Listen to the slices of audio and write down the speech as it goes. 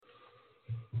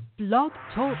Blog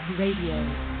Talk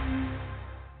Radio.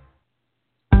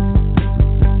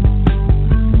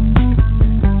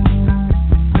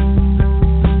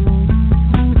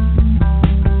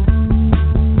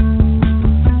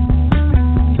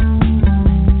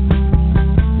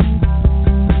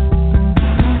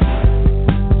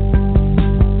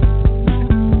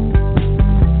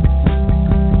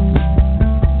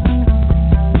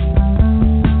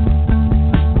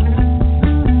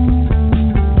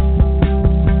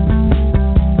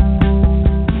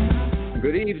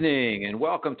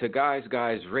 Welcome to Guys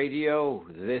Radio.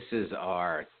 This is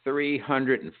our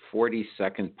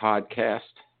 342nd podcast.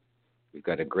 We've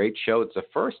got a great show. It's the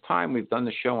first time we've done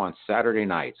the show on Saturday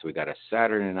night. So we got a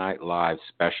Saturday Night Live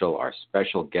special. Our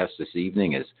special guest this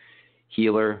evening is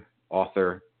healer,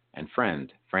 author, and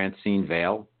friend Francine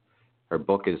Vale. Her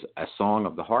book is A Song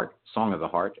of the Heart,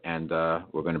 and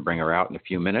we're going to bring her out in a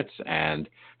few minutes and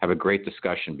have a great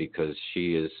discussion because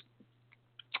she is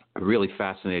a really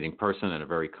fascinating person and a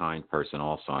very kind person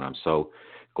also. And I'm so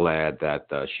glad that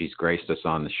she's graced us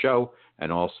on the show, and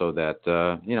also that,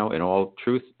 in all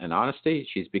truth and honesty,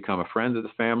 she's become a friend of the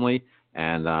family.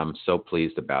 And I'm so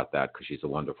pleased about that because she's a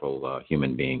wonderful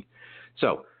human being.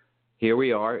 So here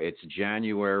we are. It's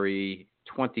January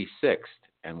 26th,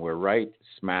 and we're right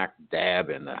smack dab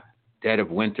in the dead of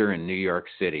winter in New York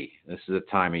City. This is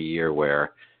a time of year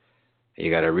where you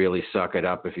got to really suck it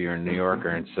up if you're a New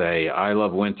Yorker and say, I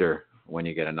love winter when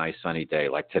you get a nice sunny day.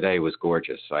 Like today was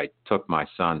gorgeous. I took my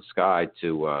son, Sky,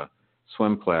 to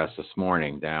swim class this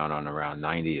morning down on around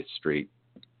 98th Street,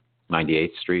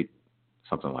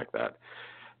 something like that,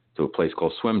 to a place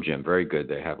called Swim Gym. Very good.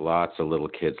 They have lots of little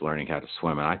kids learning how to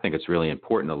swim. And I think it's really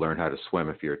important to learn how to swim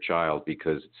if you're a child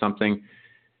because it's something,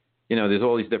 there's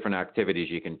all these different activities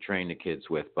you can train the kids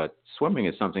with, but swimming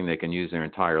is something they can use their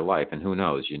entire life. And who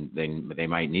knows, they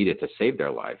might need it to save their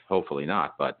life. Hopefully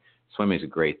not, but swimming is a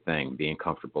great thing, being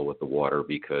comfortable with the water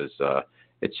because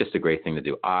it's just a great thing to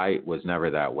do. I was never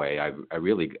that way. I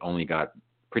really only got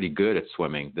pretty good at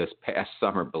swimming this past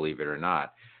summer, believe it or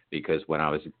not, because when I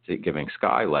was giving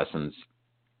Sky lessons,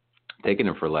 taking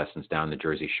him for lessons down the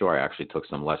Jersey Shore, I actually took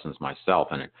some lessons myself.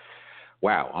 And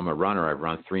wow, I'm a runner. I've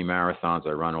run 3 marathons.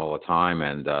 I run all the time.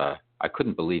 And I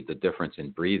couldn't believe the difference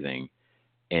in breathing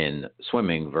in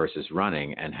swimming versus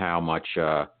running and how much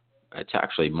it's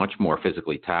actually much more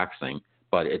physically taxing.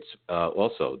 But it's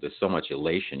also there's so much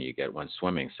elation you get when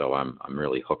swimming. So I'm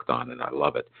really hooked on it. I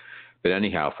love it. But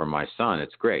anyhow, for my son,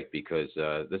 it's great because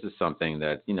this is something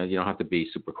that, you don't have to be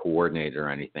super coordinated or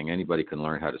anything. Anybody can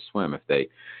learn how to swim if they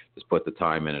just put the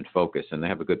time in and focus. And they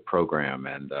have a good program.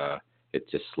 And it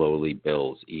just slowly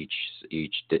builds each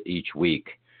week.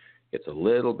 It's a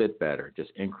little bit better,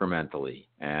 just incrementally.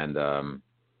 And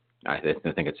I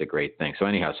think it's a great thing. So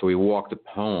anyhow, we walked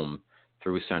home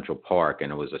through Central Park, and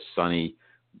it was a sunny,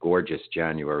 gorgeous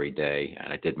January day.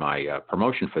 And I did my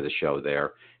promotion for the show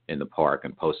there in the park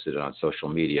and posted it on social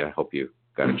media. I hope you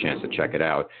got a chance to check it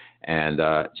out. And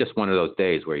just one of those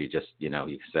days where you just,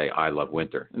 you say, I love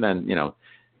winter. And then,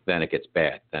 then it gets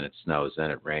bad. Then it snows. Then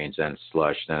it rains. Then it's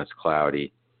slush. Then it's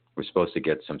cloudy. We're supposed to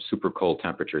get some super cold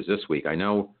temperatures this week. I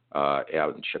know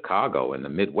out in Chicago in the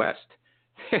Midwest.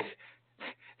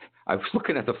 I was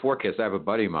looking at the forecast. I have a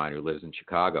buddy of mine who lives in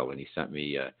Chicago, and he sent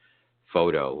me a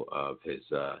photo of his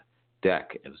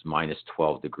deck. It was minus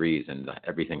 12 degrees, and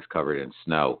everything's covered in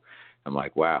snow. I'm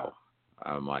like, wow.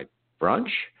 I'm like, brunch?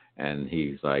 And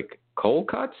he's like, cold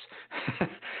cuts?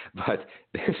 But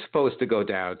they're supposed to go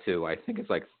down to, I think it's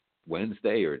like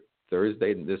Wednesday or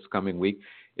Thursday this coming week.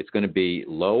 It's going to be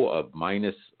low of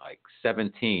minus like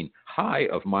 17, high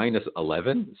of minus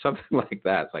 11, something like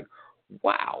that. It's like,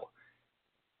 wow,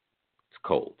 it's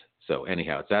cold. So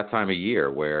anyhow, it's that time of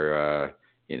year where,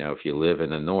 if you live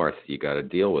in the north, you got to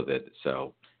deal with it.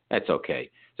 So that's okay.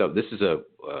 So this is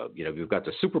we've got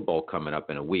the Super Bowl coming up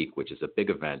in a week, which is a big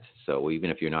event. So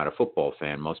even if you're not a football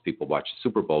fan, most people watch the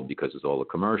Super Bowl because there's all the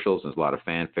commercials and there's a lot of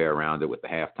fanfare around it with the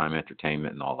halftime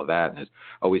entertainment and all of that. And there's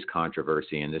always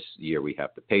controversy. And this year we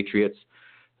have the Patriots,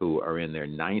 who are in their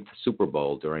 9th Super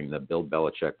Bowl during the Bill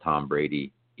Belichick, Tom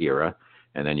Brady era.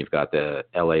 And then you've got the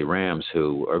L.A. Rams,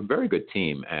 who are a very good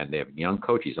team, and they have a young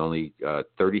coach. He's only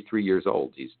 33 years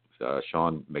old. He's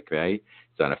Sean McVay.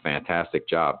 He's done a fantastic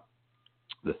job.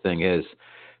 The thing is,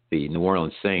 the New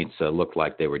Orleans Saints looked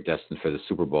like they were destined for the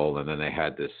Super Bowl, and then they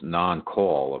had this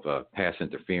non-call of a pass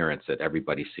interference that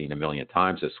everybody's seen a million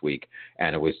times this week,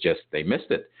 and it was just they missed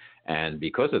it. And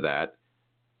because of that,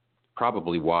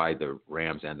 probably why the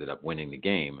Rams ended up winning the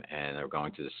game and are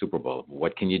going to the Super Bowl.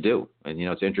 What can you do? And,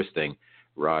 it's interesting.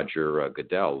 Roger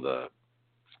Goodell, the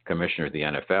commissioner of the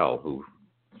NFL, who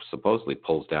supposedly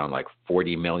pulls down like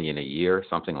 $40 million a year,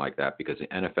 something like that, because the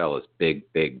NFL is big,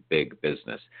 big, big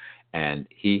business. And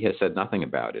he has said nothing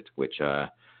about it, which I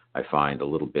find a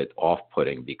little bit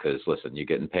off-putting because, listen, you're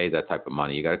getting paid that type of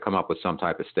money. You got to come up with some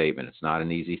type of statement. It's not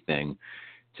an easy thing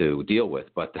to deal with,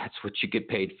 but that's what you get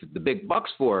paid for the big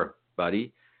bucks for,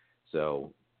 buddy.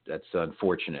 So that's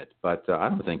unfortunate, but I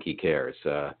don't think he cares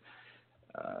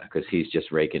because he's just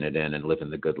raking it in and living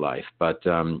the good life. But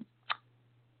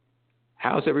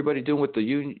how's everybody doing with the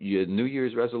New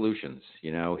Year's resolutions?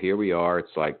 You know, here we are.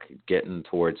 It's like getting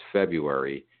towards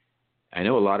February. I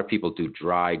know a lot of people do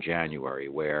dry January,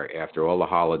 where after all the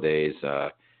holidays,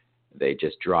 they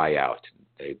just dry out.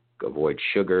 They avoid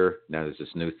sugar. Now there's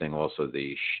this new thing also,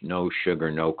 the no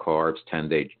sugar, no carbs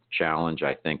 10-day challenge.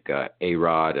 I think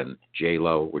A-Rod and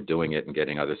J-Lo were doing it and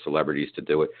getting other celebrities to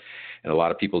do it. And a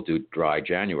lot of people do dry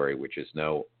January, which is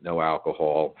no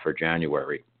alcohol for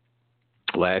January.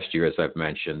 Last year, as I've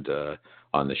mentioned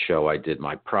on the show, I did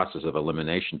my process of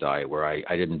elimination diet where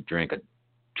I didn't drink a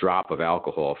drop of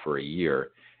alcohol for a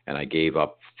year, and I gave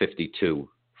up 52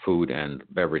 food and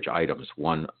beverage items,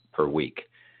 one per week.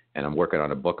 And I'm working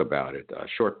on a book about it, a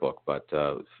short book, but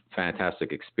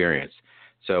fantastic experience.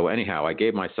 So anyhow, I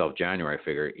gave myself January. I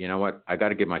figured, you know what, I got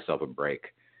to give myself a break.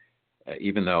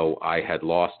 Even though I had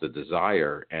lost the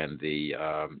desire and the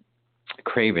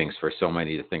cravings for so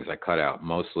many of the things I cut out,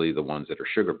 mostly the ones that are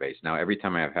sugar-based. Now, every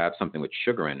time I have something with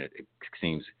sugar in it, it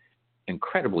seems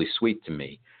incredibly sweet to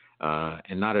me,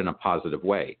 and not in a positive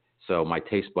way. So my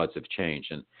taste buds have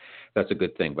changed, and that's a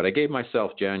good thing. But I gave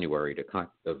myself January to kind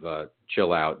of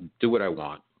chill out, do what I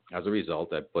want. As a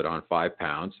result, I put on 5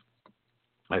 pounds.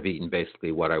 I've eaten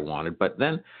basically what I wanted. But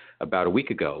then about a week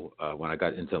ago, when I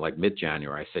got into like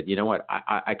mid-January, I said, you know what,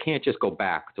 I can't just go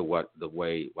back to the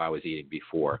way I was eating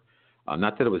before.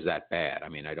 Not that it was that bad. I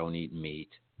mean, I don't eat meat.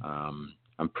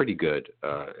 I'm pretty good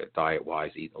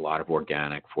diet-wise, eat a lot of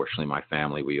organic. Fortunately, my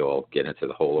family, we all get into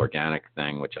the whole organic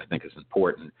thing, which I think is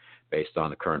important based on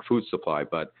the current food supply.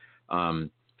 But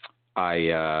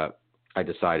I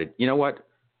decided, you know what,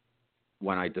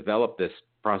 when I developed this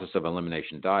process of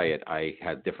elimination diet, I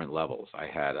had different levels. I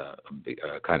had a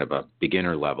kind of a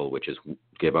beginner level, which is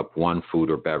give up one food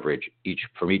or beverage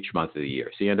from each month of the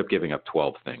year. So you end up giving up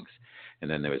 12 things. And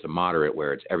then there was a moderate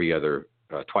where it's every other,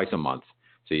 twice a month.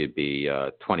 So you'd be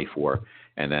 24.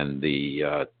 And then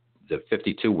the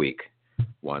 52-week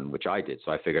one, which I did.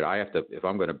 So I figured I have to, if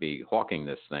I'm going to be hawking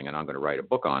this thing and I'm going to write a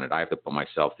book on it, I have to put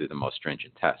myself through the most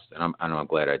stringent test. And I'm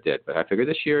glad I did. But I figured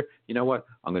this year, you know what,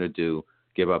 I'm going to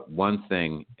give up one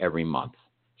thing every month.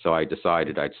 So I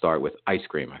decided I'd start with ice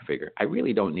cream. I figured I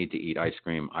really don't need to eat ice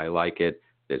cream. I like it.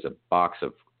 There's a box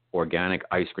of organic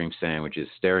ice cream sandwiches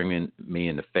staring me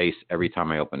in the face every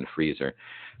time I open the freezer.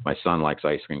 My son likes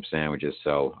ice cream sandwiches,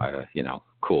 so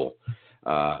cool.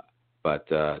 But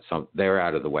so they're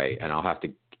out of the way, and I'll have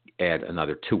to add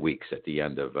another 2 weeks at the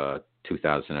end of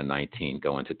 2019,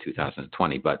 go into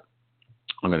 2020. But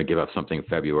I'm going to give up something in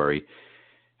February.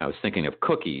 I was thinking of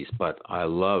cookies, but I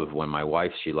love when my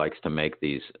wife, she likes to make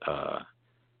these,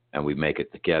 and we make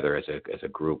it together as a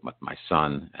group with my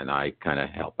son, and I kind of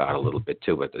help out a little bit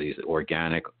too. But these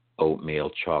organic oatmeal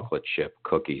chocolate chip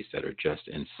cookies that are just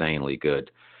insanely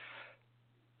good.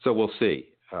 So we'll see.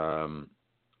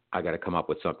 I got to come up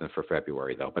with something for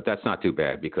February though, but that's not too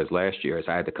bad because last year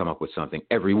I had to come up with something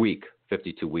every week,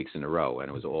 52 weeks in a row, and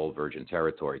it was all virgin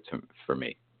territory for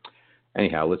me.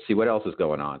 Anyhow, let's see what else is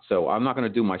going on. So I'm not going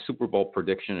to do my Super Bowl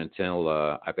prediction until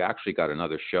I've actually got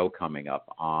another show coming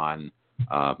up on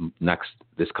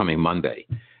this coming Monday.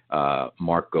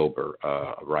 Mark Gober,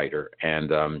 a writer,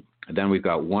 and then we've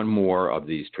got one more of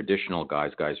these traditional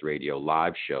Guys Radio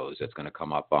live shows that's going to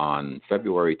come up on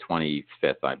February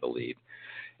 25th, I believe.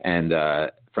 And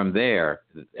from there,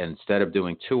 instead of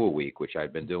doing 2 a week, which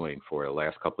I've been doing for the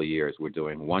last couple of years, we're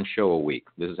doing one show a week.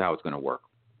 This is how it's going to work.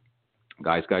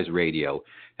 Guys Radio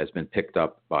has been picked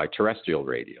up by terrestrial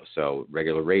radio, so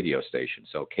regular radio stations.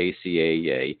 So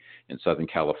KCAA in Southern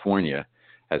California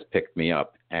has picked me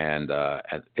up and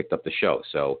picked up the show.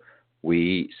 So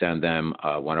we send them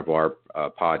one of our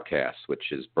podcasts,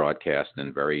 which is broadcast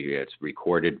and it's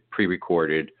recorded,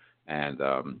 pre-recorded, and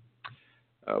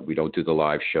we don't do the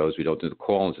live shows. We don't do the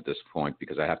call-ins at this point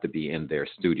because I have to be in their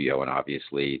studio, and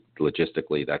obviously,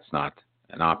 logistically, that's not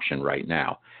an option right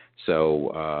now.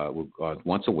 So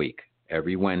once a week,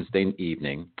 every Wednesday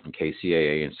evening in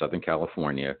KCAA in Southern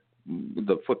California.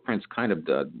 The footprint's kind of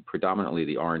predominantly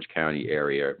the Orange County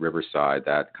area, Riverside,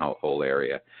 that whole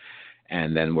area.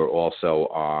 And then we're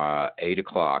also 8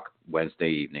 o'clock Wednesday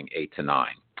evening, 8 to 9.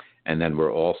 And then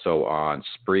we're also on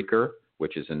Spreaker,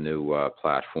 which is a new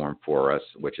platform for us,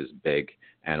 which is big.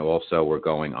 And also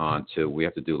we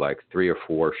have to do like 3 or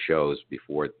 4 shows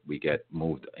before we get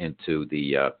moved into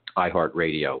the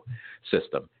iHeartRadio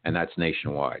system, and that's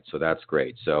nationwide. So that's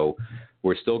great. So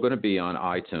we're still going to be on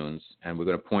iTunes, and we're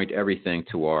going to point everything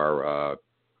to our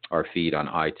feed on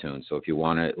iTunes. So if you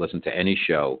want to listen to any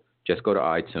show, just go to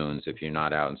iTunes if you're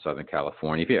not out in Southern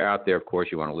California. If you're out there, of course,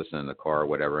 you want to listen in the car or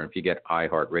whatever. And if you get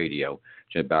iHeartRadio,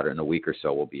 about in a week or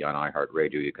so, we'll be on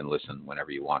iHeartRadio. You can listen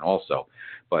whenever you want also.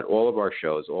 But all of our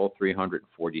shows, all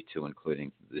 342,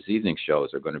 including this evening's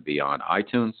shows, are going to be on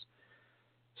iTunes,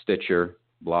 Stitcher,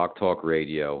 Blog Talk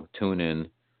Radio, TuneIn,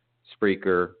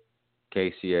 Spreaker,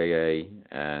 KCAA,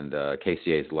 and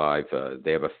KCAA's Live.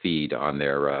 They have a feed on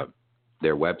their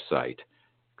website,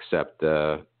 except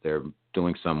they're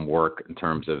doing some work in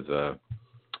terms of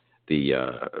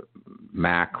the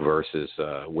Mac versus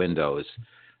Windows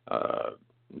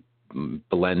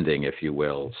blending, if you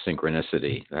will,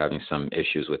 synchronicity, having some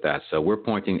issues with that. So we're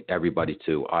pointing everybody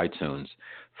to iTunes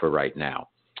for right now.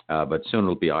 But soon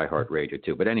it'll be iHeartRadio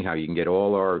too. But anyhow, you can get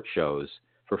all our shows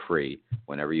for free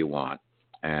whenever you want.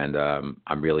 And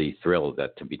I'm really thrilled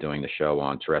to be doing the show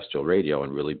on terrestrial radio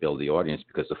and really build the audience,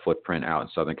 because the footprint out in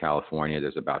Southern California,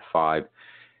 there's about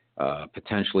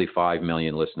potentially 5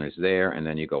 million listeners there. And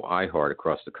then you go iHeart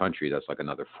across the country, that's like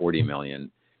another 40 million.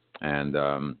 And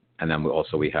then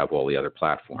we have all the other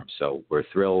platforms. So we're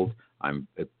thrilled. I'm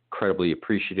incredibly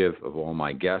appreciative of all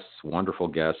my guests, wonderful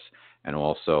guests, and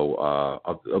also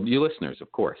of you listeners,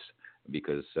 of course,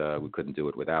 because we couldn't do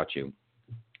it without you.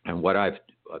 And what I've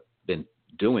been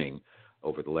doing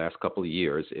over the last couple of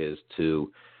years is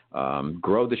to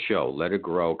grow the show, let it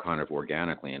grow kind of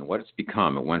organically. And what it's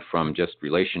become, it went from just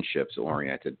relationships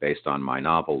oriented based on my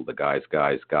novel, The Guy's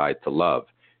Guide to Love.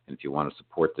 And if you want to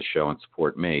support the show and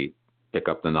support me, pick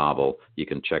up the novel. You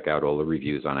can check out all the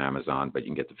reviews on Amazon, but you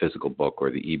can get the physical book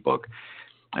or the ebook.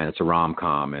 And it's a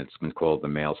rom-com, and it's been called The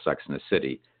Male Sex in the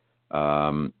City.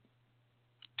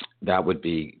 That would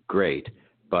be great.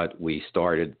 But we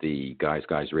started the Guys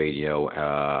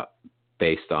Radio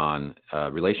based on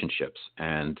relationships,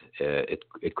 and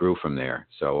it grew from there.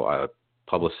 So a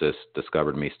publicist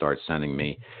discovered me, started sending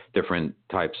me different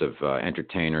types of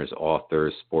entertainers,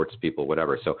 authors, sports people,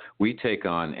 whatever. So we take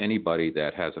on anybody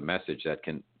that has a message that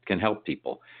can help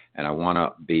people. And I want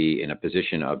to be in a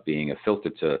position of being a filter,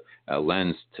 to a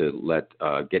lens to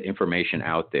get information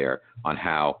out there on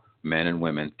how men and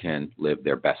women can live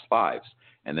their best lives.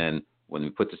 And then when we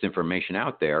put this information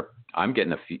out there, I'm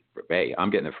getting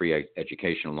a free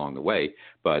education along the way,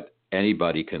 but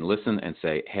anybody can listen and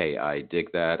say, hey, I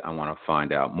dig that. I want to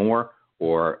find out more.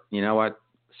 Or, you know what,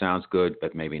 sounds good,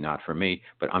 but maybe not for me.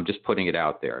 But I'm just putting it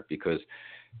out there, because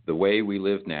the way we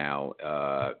live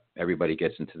now, everybody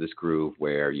gets into this groove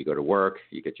where you go to work,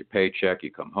 you get your paycheck,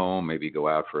 you come home, maybe you go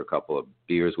out for a couple of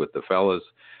beers with the fellas,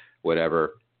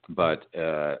 whatever. But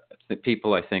the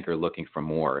people, I think, are looking for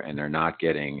more, and they're not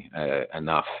getting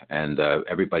enough. And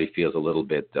everybody feels a little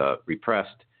bit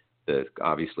repressed.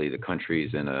 Obviously, the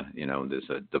country's in there's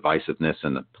a divisiveness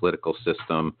in the political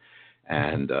system,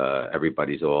 and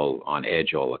everybody's all on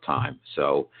edge all the time.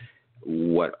 So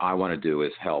what I want to do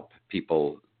is help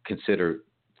people consider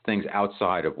things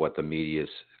outside of what the media is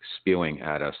spewing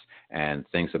at us, and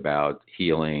things about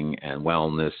healing and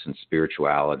wellness and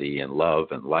spirituality and love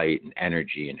and light and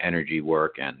energy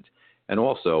work, and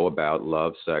also about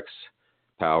love, sex,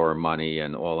 power, money,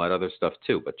 and all that other stuff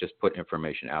too, but just put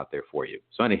information out there for you.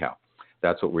 So anyhow,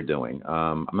 that's what we're doing.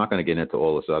 I'm not going to get into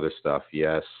all this other stuff.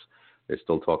 Yes, they're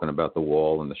still talking about the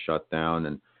wall and the shutdown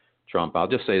and Trump. I'll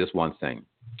just say this one thing.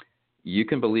 You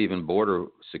can believe in border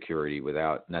security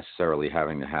without necessarily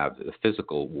having to have the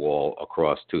physical wall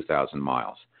across 2,000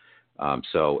 miles.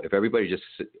 So if everybody just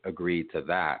agreed to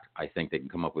that, I think they can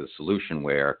come up with a solution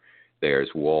where there's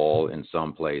wall in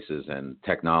some places and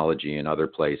technology in other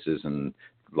places, and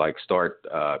like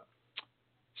the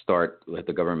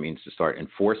government means to start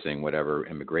enforcing whatever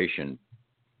immigration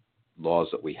laws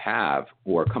that we have,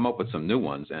 or come up with some new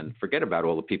ones and forget about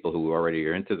all the people who already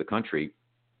are into the country,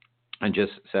 and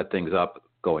just set things up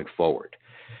going forward,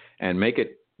 and make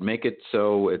it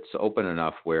so it's open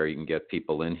enough where you can get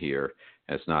people in here.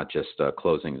 It's not just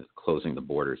closing the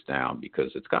borders down,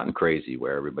 because it's gotten crazy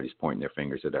where everybody's pointing their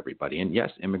fingers at everybody. And yes,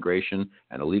 immigration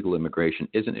and illegal immigration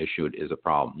is an issue. It is a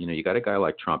problem. You got a guy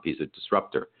like Trump. He's a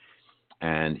disruptor,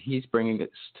 and he's bringing to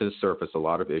the surface a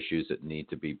lot of issues that need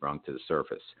to be brought to the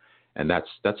surface. And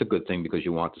that's a good thing, because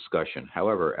you want discussion.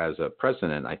 However, as a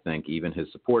president, I think even his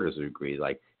supporters would agree,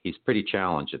 he's pretty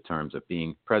challenged in terms of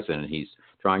being president. He's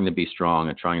trying to be strong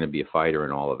and trying to be a fighter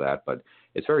and all of that, but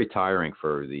it's very tiring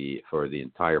for the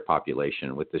entire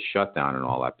population with this shutdown and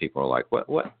all that. People are like, what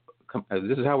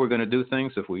this is how we're going to do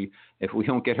things. If we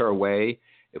don't get our way,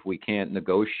 if we can't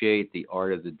negotiate the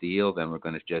art of the deal, then we're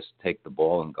going to just take the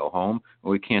ball and go home.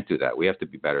 And we can't do that. We have to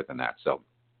be better than that. So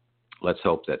let's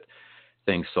hope that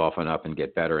things soften up and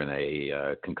get better, and they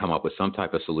can come up with some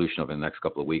type of solution over the next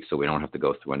couple of weeks, so we don't have to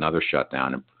go through another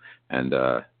shutdown. And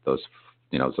those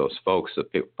folks, the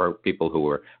people who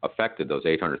were affected, those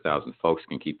 800,000 folks,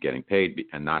 can keep getting paid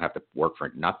and not have to work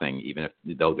for nothing, even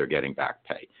though they're getting back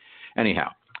pay.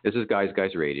 Anyhow, this is Guys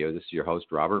Radio. This is your host,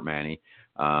 Robert Manni.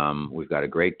 We've got a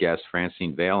great guest,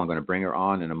 Francine Vale. I'm going to bring her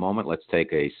on in a moment. Let's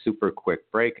take a super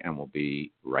quick break, and we'll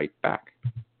be right back.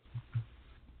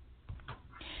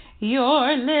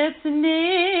 You're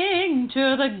listening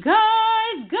to the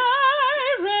Guys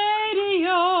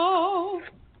Radio.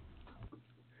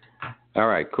 All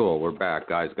right, cool. We're back,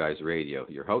 Guys Radio.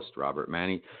 Your host, Robert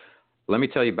Manni. Let me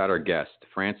tell you about our guest,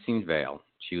 Francine Vale.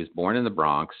 She was born in the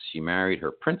Bronx. She married her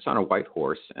prince on a white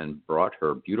horse and brought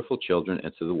her beautiful children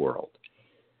into the world.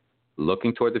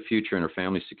 Looking toward the future and her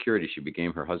family's security, she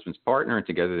became her husband's partner, and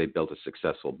together they built a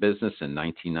successful business. In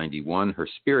 1991, her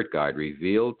spirit guide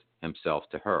revealed himself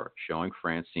to her, showing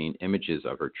Francine images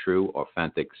of her true,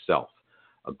 authentic self,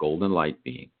 a golden light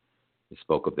being. He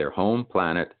spoke of their home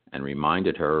planet and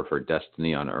reminded her of her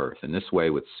destiny on Earth. In this way,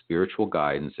 with spiritual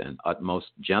guidance and utmost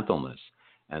gentleness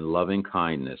and loving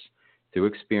kindness, through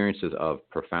experiences of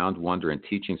profound wonder and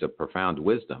teachings of profound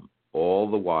wisdom, all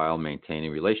the while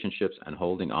maintaining relationships and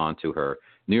holding on to her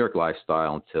New York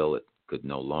lifestyle until it could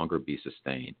no longer be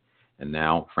sustained. And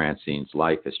now Francine's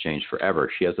life has changed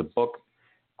forever. She has a book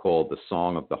called The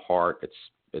Song of the Heart.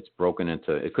 It's broken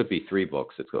into, it could be 3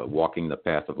 books. It's Walking the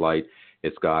Path of Light.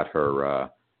 It's got her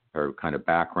kind of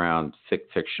background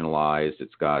fictionalized.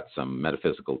 It's got some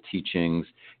metaphysical teachings.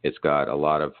 It's got a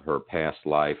lot of her past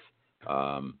life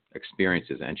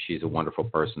experiences, and she's a wonderful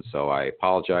person. So I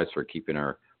apologize for keeping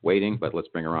her waiting, but let's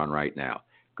bring her on right now.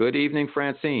 Good evening,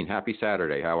 Francine. Happy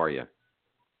Saturday. How are you?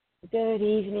 Good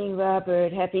evening,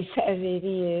 Robert. Happy Saturday to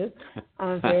you.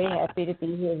 I'm very happy to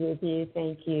be here with you.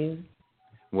 Thank you.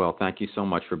 Well, thank you so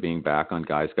much for being back on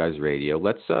Guys Radio.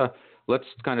 Let's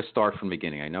kind of start from the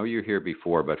beginning. I know you're here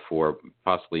before, but for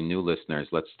possibly new listeners,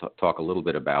 let's talk a little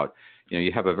bit about,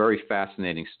 you have a very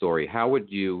fascinating story. How would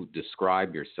you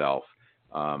describe yourself?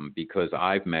 Because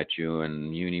I've met you,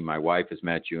 and Uni, my wife, has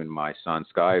met you, and my son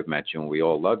Sky have met you, and we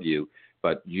all love you.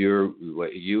 But you're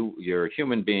a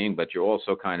human being, but you're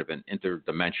also kind of an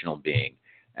interdimensional being.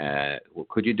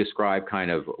 Could you describe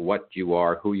kind of what you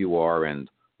are, who you are, and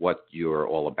what you're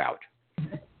all about?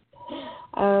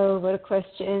 Oh, what a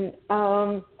question.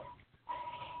 I'm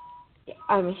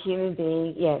a human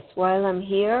being, yes. While I'm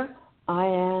here, I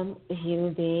am a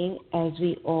human being, as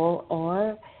we all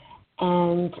are.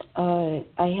 And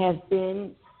I have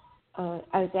been, I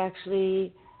was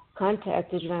actually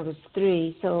contacted when I was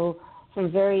 3. So from a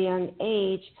very young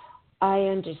age, I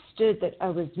understood that I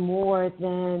was more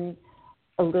than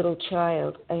a little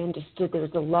child. I understood there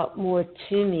was a lot more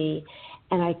to me,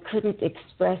 and I couldn't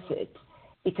express it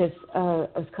because I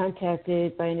was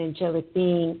contacted by an angelic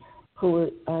being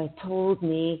who told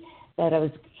me that I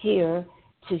was here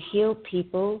to heal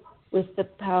people with the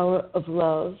power of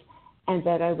love, and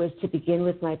that I was to begin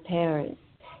with my parents.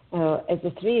 As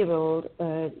a 3-year-old,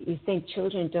 you think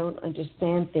children don't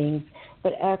understand things,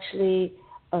 but actually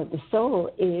the soul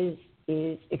is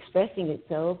expressing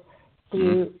itself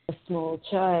through a small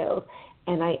child,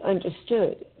 and I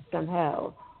understood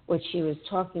somehow what she was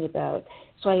talking about.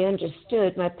 So I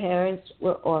understood my parents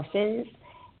were orphans,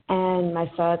 and my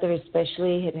father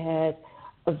especially had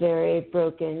a very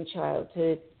broken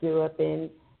childhood, grew up in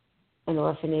an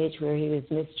orphanage where he was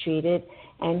mistreated,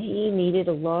 and he needed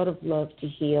a lot of love to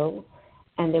heal,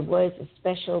 and there was a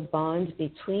special bond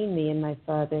between me and my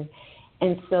father.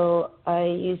 And so I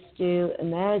used to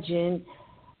imagine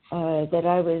that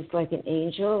I was like an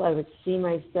angel. I would feel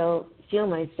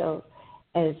myself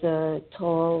as a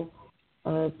tall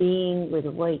being with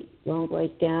a long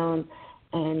white gown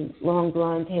and long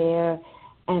blonde hair,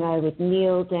 and I would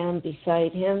kneel down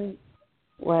beside him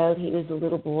while he was a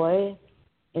little boy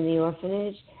in the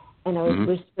orphanage, and I would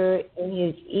whisper in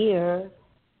his ear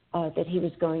that he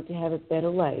was going to have a better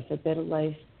life. A better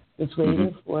life was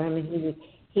waiting for him, and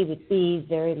he would be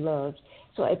very loved.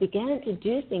 So I began to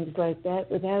do things like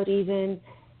that without even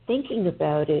thinking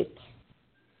about it,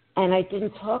 and I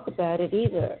didn't talk about it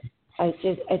either. I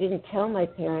didn't tell my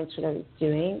parents what I was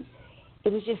doing.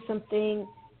 It was just something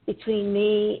between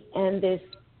me and this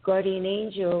guardian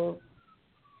angel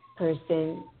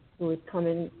person who would come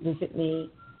and visit me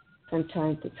from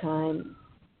time to time.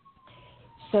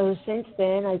 So since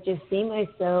then, I just see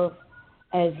myself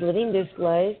as living this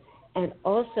life and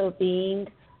also being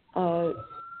there's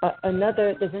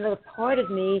another part of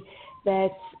me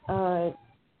that's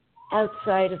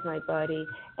outside of my body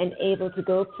and able to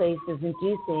go places and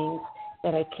do things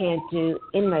that I can't do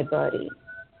in my body.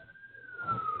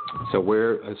 So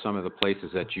where are some of the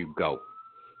places that you go?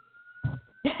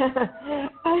 I've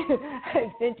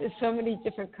been to so many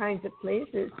different kinds of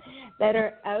places that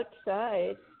are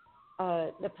outside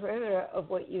the perimeter of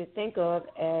what you would think of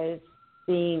as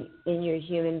being in your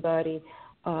human body.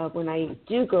 When I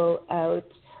do go out,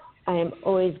 I am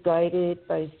always guided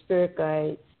by spirit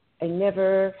guides. I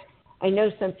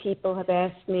know some people have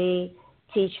asked me,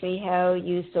 teach me how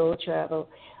you soul travel.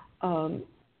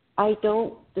 I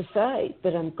don't decide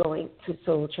that I'm going to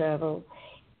soul travel.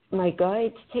 My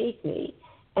guides take me,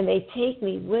 and they take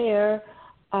me where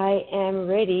I am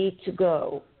ready to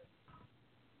go.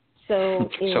 So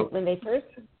when they first...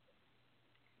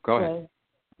 Go ahead.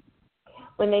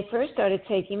 When they first started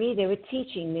taking me, they were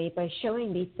teaching me by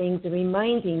showing me things and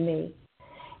reminding me.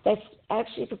 That's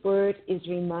actually, the word is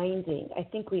reminding. I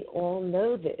think we all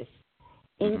know this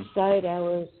inside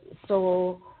our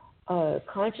soul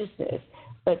consciousness.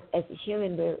 But as a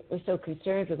human, we're so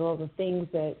concerned with all the things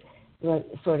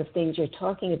sort of things you're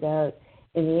talking about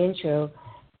in the intro,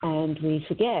 and we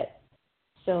forget.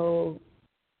 So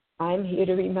I'm here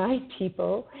to remind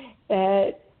people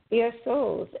that we are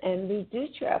souls, and we do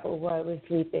travel while we're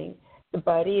sleeping. The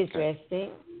body is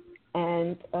resting,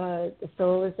 and the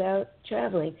soul is out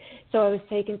traveling. So I was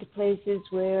taken to places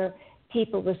where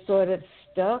people were sort of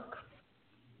stuck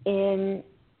in,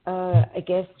 I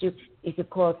guess you could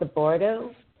call it the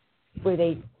bardo, where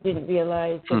they didn't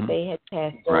realize that they had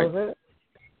passed over.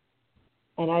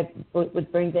 And I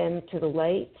would bring them to the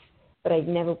light, but I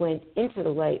never went into the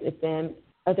light with them.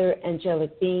 Other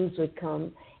angelic beings would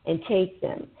come and take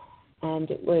them. And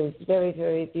it was very,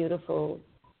 very beautiful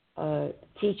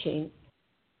teaching.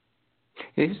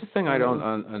 Here's the thing I don't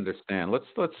understand. Let's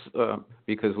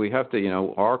because we have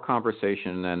to, our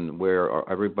conversation and where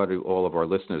everybody, all of our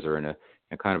listeners are in a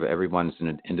kind of everyone's in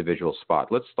an individual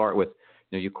spot. Let's start with,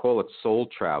 you call it soul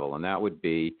travel, and that would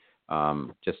be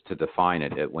just to define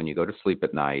it. When you go to sleep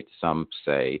at night, some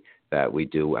say that we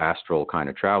do astral kind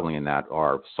of traveling, and that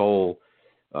our soul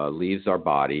leaves our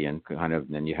body, and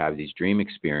then you have these dream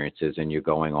experiences, and you're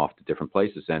going off to different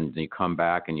places, and you come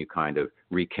back and you kind of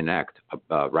reconnect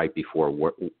right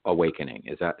before awakening.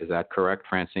 Is that correct,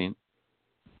 Francine?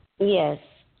 Yes,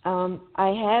 I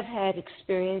have had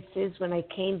experiences when I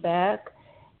came back,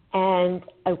 and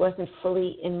I wasn't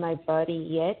fully in my body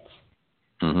yet,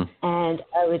 and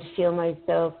I would feel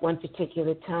myself. One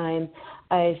particular time,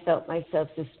 I felt myself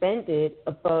suspended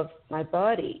above my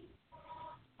body.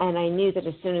 And I knew that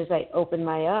as soon as I opened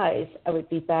my eyes, I would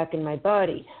be back in my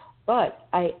body. But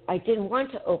I didn't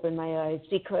want to open my eyes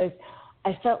because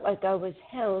I felt like I was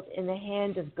held in the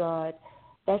hand of God.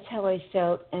 That's how I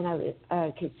felt, and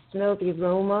I could smell the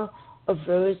aroma of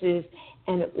roses,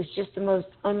 and it was just the most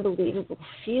unbelievable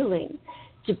feeling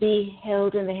to be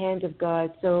held in the hand of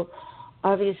God. So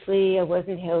obviously I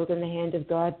wasn't held in the hand of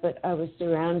God, but I was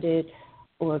surrounded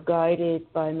or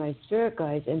guided by my spirit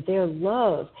guides, and their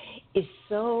love is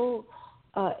so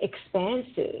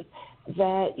expansive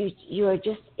that you are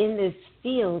just in this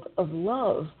field of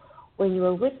love when you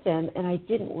are with them, and I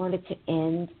didn't want it to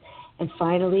end. And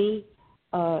finally,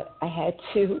 I had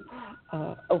to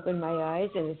open my eyes,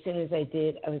 and as soon as I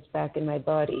did, I was back in my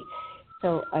body.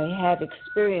 So I have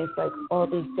experienced like all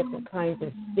these different kinds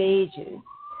of stages.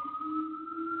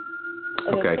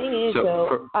 And the thing is,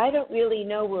 though, I don't really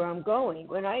know where I'm going.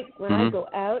 When I go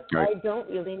out, I don't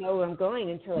really know where I'm going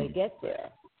until I get there.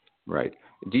 Right.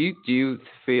 Do you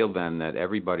feel then that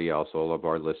everybody else, all of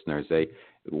our listeners,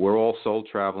 we're all soul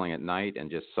traveling at night, and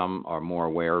just some are more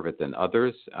aware of it than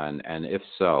others? And if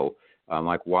so,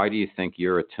 why do you think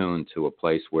you're attuned to a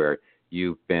place where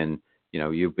you've been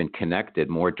connected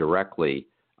more directly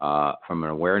from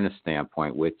an awareness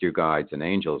standpoint with your guides and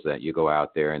angels, that you go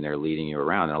out there and they're leading you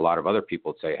around? And a lot of other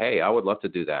people say, hey, I would love to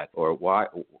do that. Or why,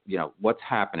 what's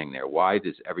happening there? Why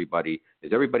is everybody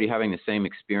having the same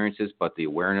experiences, but the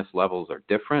awareness levels are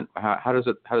different? How does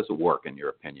it work in your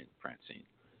opinion, Francine?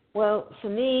 Well, for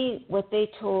me, what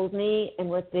they told me and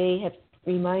what they have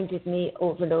reminded me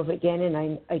over and over again,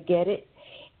 and I get it,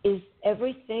 is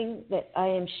everything that I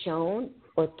am shown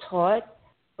or taught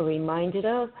or reminded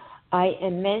of, I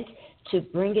am meant to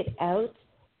bring it out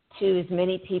to as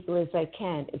many people as I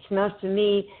can. It's not for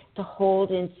me to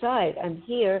hold inside. I'm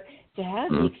here to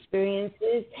have the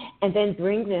experiences and then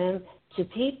bring them to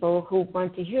people who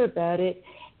want to hear about it.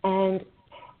 And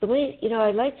the way,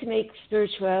 I like to make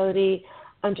spirituality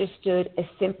understood as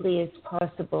simply as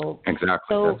possible. Exactly.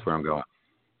 So, that's where I'm going.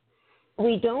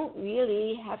 we don't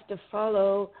really have to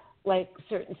follow like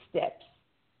certain steps.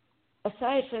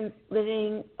 Aside from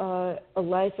living a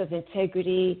life of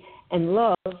integrity and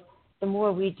love, the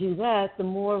more we do that, the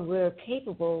more we're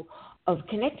capable of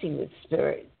connecting with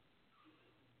spirit.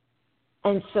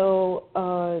 And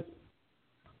so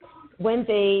when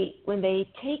they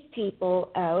take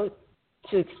people out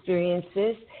to experience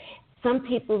this, some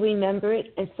people remember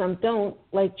it and some don't,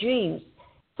 like dreams.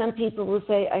 Some people will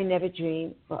say, I never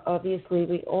dream. Well, obviously,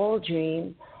 we all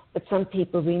dream, but some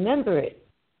people remember it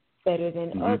better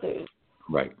than others.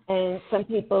 Right. And some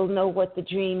people know what the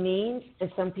dream means,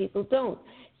 and some people don't.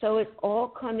 So it's all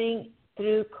coming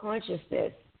through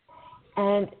consciousness.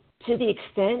 And to the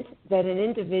extent that an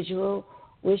individual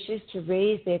wishes to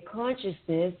raise their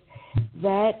consciousness,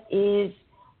 that is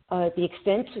the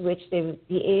extent to which they would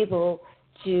be able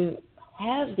to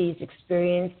have these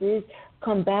experiences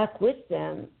come back with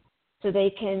them so they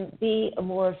can be a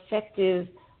more effective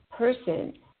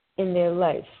person in their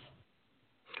life.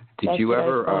 Did you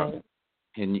ever,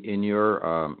 in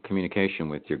your communication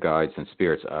with your guides and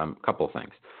spirits, a couple of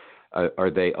things. Are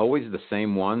they always the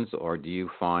same ones, or do you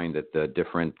find that the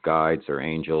different guides or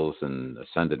angels and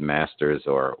ascended masters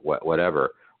or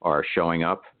whatever are showing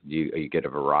up? You get a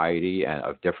variety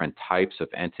of different types of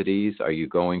entities? Are you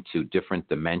going to different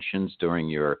dimensions during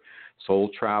your soul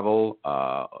travel?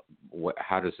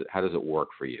 How does it work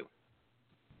for you?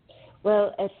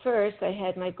 Well, at first I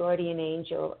had my guardian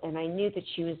angel, and I knew that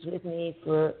she was with me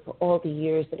for all the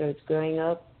years that I was growing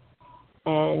up.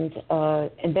 And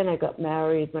then I got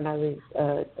married when I was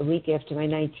a week after my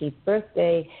 19th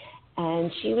birthday,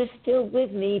 and she was still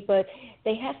with me, but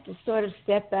they have to sort of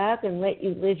step back and let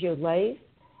you live your life.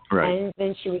 Right. And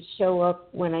then she would show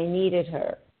up when I needed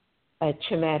her at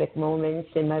traumatic moments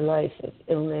in my life of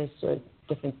illness or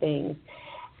different things.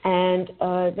 And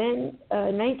then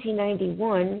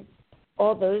 1991,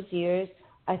 all those years,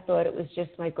 I thought it was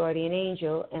just my guardian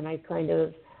angel, and I kind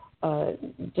of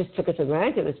just took it for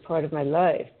granted it was part of my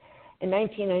life. In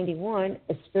 1991,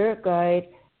 a spirit guide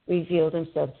revealed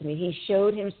himself to me. He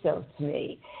showed himself to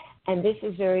me. And this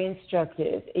is very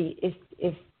instructive.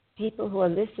 If people who are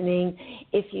listening,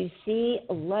 if you see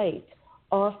a light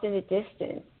off in the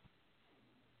distance,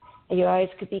 and your eyes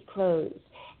could be closed,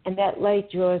 and that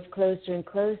light draws closer and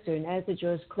closer, and as it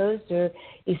draws closer,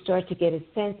 you start to get a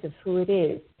sense of who it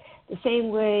is. The same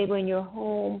way when you're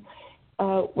home,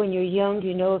 when you're young,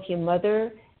 you know if your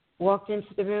mother walked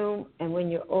into the room, and when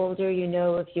you're older, you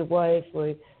know if your wife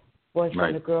or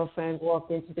boyfriend or girlfriend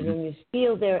walked into the room. You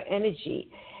feel their energy.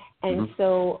 And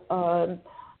so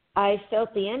I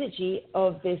felt the energy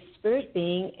of this spirit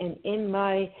being, and in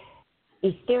my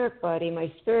etheric body,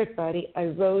 my spirit body, I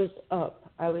rose up.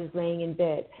 I was laying in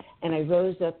bed, and I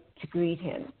rose up to greet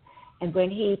him. And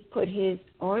when he put his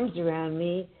arms around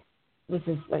me, this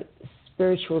is like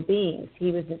spiritual beings.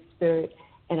 He was in spirit,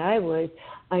 and I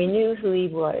knew who he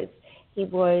was. He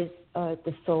was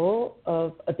the soul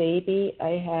of a baby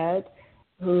I had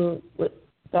who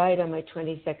died on my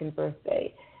 22nd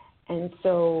birthday. And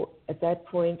so at that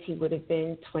point, he would have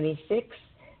been 26,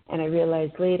 and I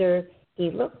realized later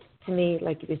he looked to me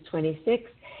like he was 26,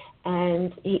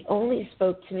 and he only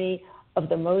spoke to me of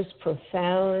the most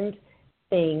profound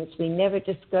things. We never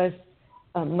discussed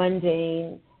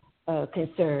mundane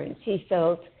concerns. He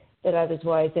felt that I was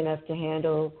wise enough to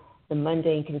handle the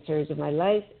mundane concerns of my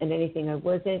life, and anything I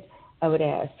wasn't, I would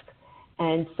ask.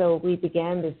 And so we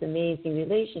began this amazing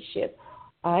relationship.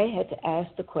 I had to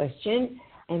ask the question,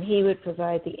 and he would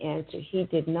provide the answer. He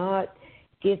did not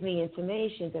give me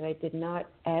information that I did not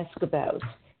ask about.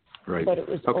 Right. But it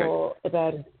was all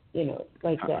about,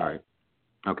 like that. All right.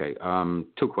 Okay.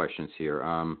 Two questions here.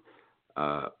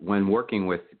 When working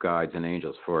with guides and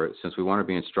angels, since we want to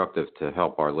be instructive to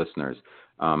help our listeners,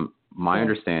 my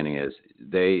understanding is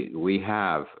we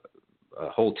have a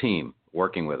whole team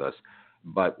working with us,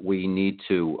 but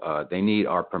they need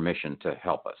our permission to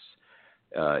help us.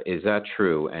 Is that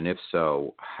true? And if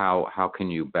so, how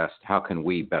can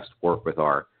we best work with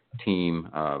our team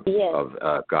of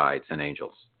guides and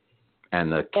angels and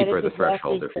the keeper of the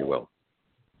threshold, if you will?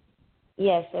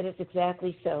 Yes, that is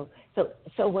exactly so.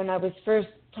 So when I was first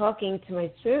talking to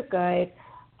my spirit guide,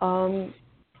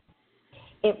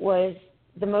 it was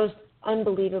the most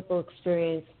unbelievable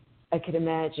experience I could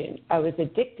imagine. I was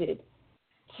addicted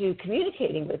to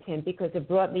communicating with him because it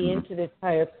brought me into this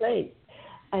higher place.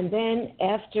 And then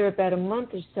after about a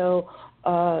month or so,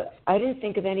 I didn't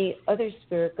think of any other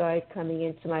spirit guide coming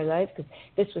into my life because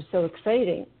this was so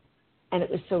exciting and it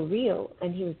was so real.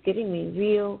 And he was giving me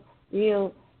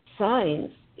real signs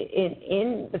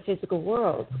in the physical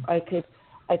world. I could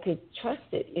trust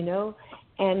it,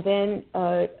 And then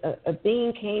a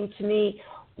being came to me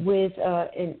with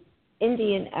an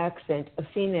Indian accent, a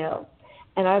female,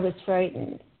 and I was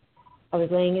frightened. I was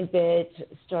laying in bed,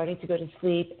 starting to go to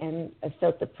sleep, and I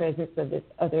felt the presence of this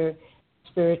other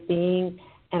spirit being,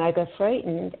 and I got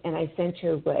frightened, and I sent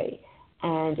her away.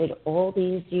 And in all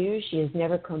these years, she has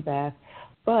never come back.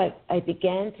 But I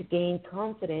began to gain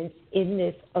confidence in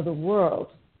this other world.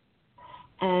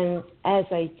 And as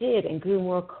I did and grew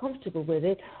more comfortable with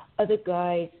it, other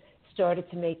guides started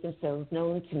to make themselves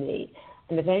known to me.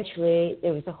 And eventually,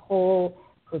 there was a whole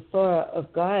plethora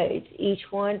of guides. Each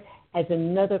one has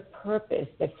another purpose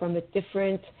that from a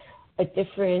different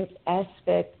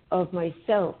aspect of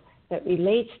myself that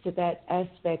relates to that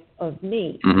aspect of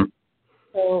me. Mm-hmm.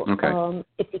 So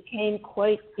it became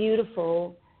quite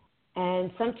beautiful.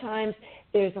 And sometimes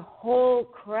there's a whole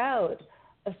crowd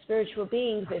of spiritual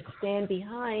beings that stand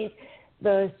behind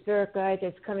the spirit guide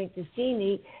that's coming to see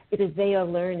me because they are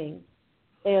learning.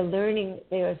 They are learning,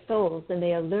 they are souls, and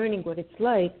they are learning what it's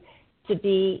like to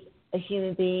be a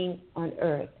human being on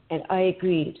earth. And I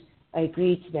agreed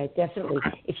to that, definitely.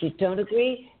 Okay. If you don't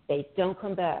agree, they don't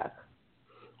come back.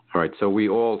 All right, so we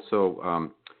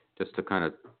also, just to kind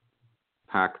of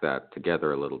pack that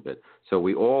together a little bit. So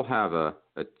we all have a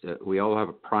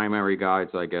primary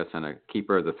guides, I guess, and a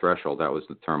keeper of the threshold. That was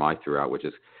the term I threw out, which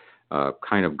is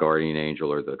kind of guardian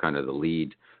angel or the kind of the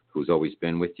lead who's always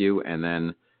been with you. And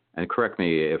then, and correct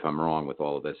me if I'm wrong with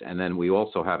all of this. And then we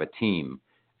also have a team,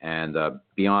 and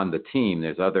beyond the team,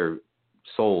 there's other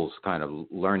souls kind of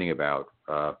learning about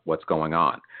what's going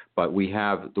on. But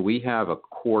do we have a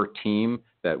core team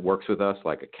that works with us,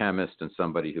 like a chemist and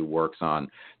somebody who works on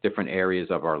different areas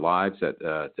of our lives?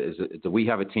 Do we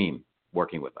have a team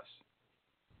working with us?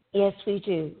 Yes, we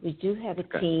do. We do have a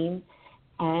team,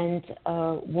 and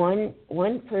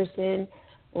one person,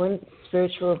 one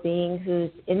spiritual being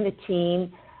who's in the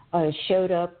team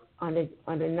showed up on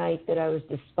a night that I was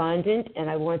despondent and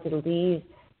I wanted to leave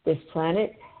this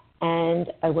planet,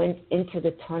 and I went into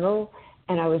the tunnel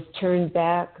and I was turned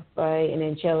back by an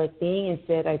angelic being and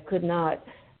said I could not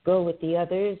go with the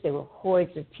others. There were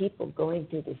hordes of people going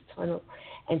through this tunnel,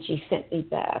 and she sent me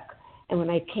back. And when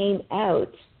I came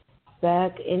out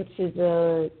back into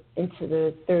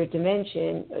the third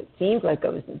dimension, it seemed like I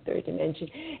was in third dimension,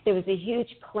 there was a huge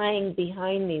clang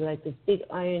behind me, like this big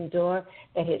iron door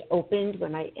that had opened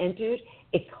when I entered.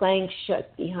 It clanged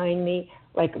shut behind me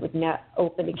like it would not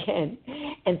open again.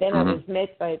 And then I was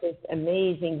met by this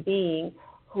amazing being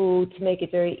who, to make a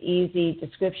very easy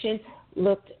description,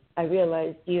 I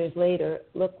realized years later,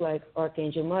 looked like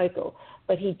Archangel Michael.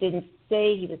 But he didn't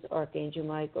say he was Archangel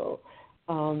Michael.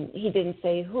 He didn't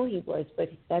say who he was, but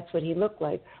that's what he looked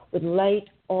like, with light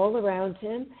all around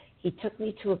him. He took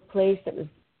me to a place that was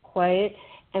quiet,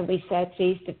 and we sat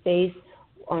face to face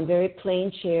on very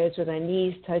plain chairs with our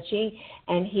knees touching,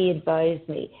 and he advised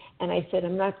me. And I said,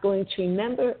 I'm not going to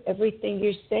remember everything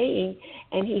you're saying.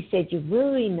 And he said, you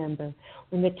will remember.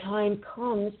 When the time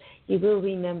comes, you will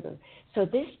remember. So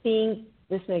this being,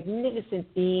 this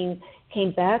magnificent being,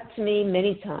 came back to me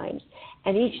many times.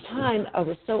 And each time I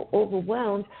was so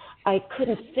overwhelmed, I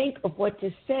couldn't think of what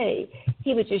to say.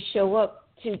 He would just show up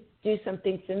to do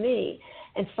something for me.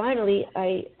 And finally,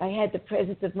 I had the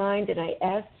presence of mind, and I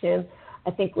asked him, I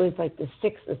think it was like the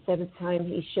 6th or 7th time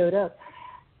he showed up,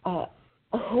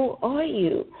 who are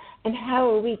you and how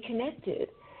are we connected?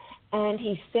 And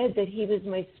he said that he was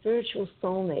my spiritual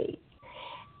soulmate.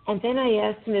 And then I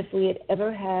asked him if we had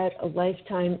ever had a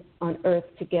lifetime on Earth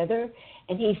together,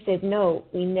 and he said no,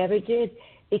 we never did,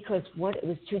 because it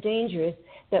was too dangerous,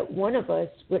 that one of us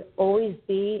would always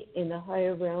be in the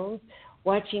higher realms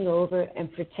watching over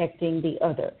and protecting the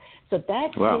other. So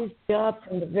that's his job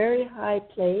from the very high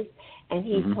place, and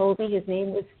he told me his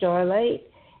name was Starlight,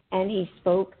 and he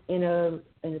spoke in a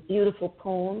beautiful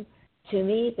poem to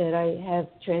me that I have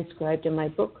transcribed in my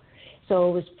book. So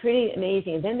it was pretty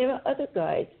amazing. And then there are other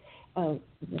guides,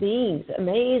 beings,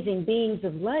 amazing beings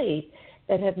of light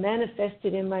that have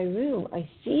manifested in my room. I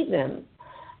see them,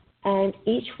 and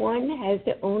each one has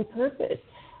their own purpose.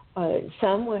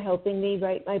 Some were helping me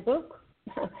write my book.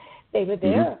 They were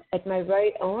there at my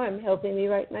right arm helping me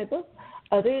write my book.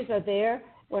 Others are there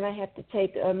when I have to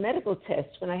take a medical test,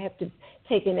 when I have to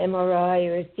take an MRI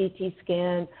or a CT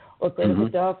scan or go to the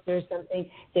doctor or something.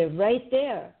 They're right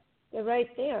there. They're right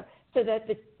there. So that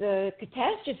the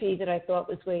catastrophe that I thought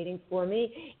was waiting for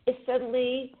me is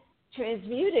suddenly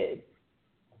transmuted.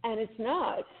 And it's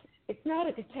not. It's not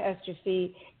a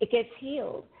catastrophe. It gets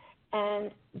healed.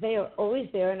 And they are always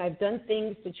there. And I've done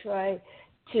things to try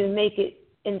to make it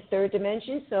in third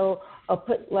dimension. So I'll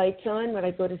put lights on when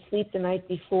I go to sleep the night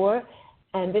before,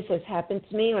 And this has happened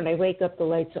to me. When I wake up, the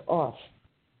lights are off.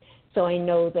 So I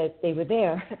know that they were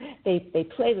there. They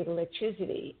play with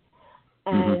electricity.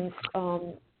 And,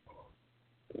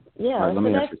 yeah, right, let so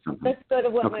me ask you something. that's sort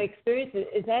of what Okay. my experience is.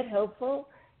 Is that helpful?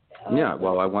 Yeah,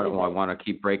 well, I want to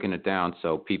keep breaking it down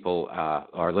so people,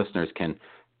 our listeners, can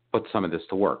put some of this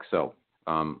to work. So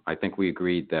I think we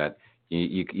agreed that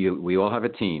we all have a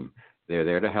team. They're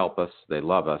there to help us. They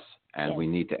love us, and Yes. we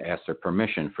need to ask their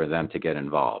permission for them to get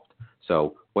involved.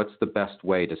 So what's the best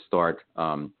way to start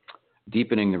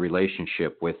deepening the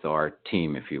relationship with our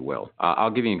team, if you will?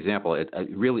 I'll give you an example.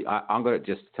 I'm going to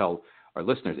just tell our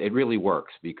listeners, it really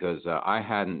works because I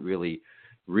hadn't really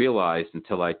realized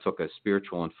until I took a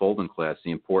spiritual unfolding class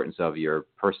the importance of your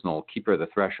personal keeper of the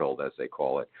threshold, as they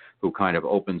call it, who kind of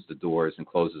opens the doors and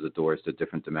closes the doors to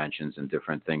different dimensions and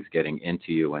different things getting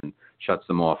into you and shuts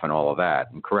them off and all of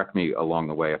that. And correct me along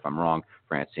the way if I'm wrong,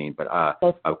 Francine, but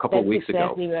a couple of weeks ago.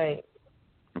 That's exactly right.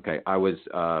 Okay, I was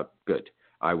good.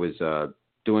 I was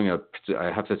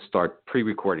I have to start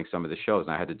pre-recording some of the shows,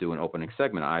 and I had to do an opening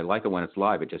segment. I like it when it's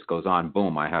live. It just goes on,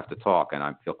 boom, I have to talk, and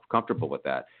I feel comfortable with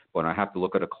that. But when I have to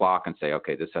look at a clock and say,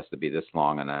 okay, this has to be this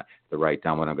long, and I have to write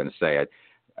down what I'm going to say,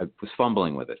 I was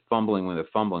fumbling with it.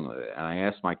 And I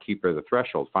asked my keeper of the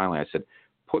threshold, finally, I said,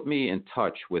 put me in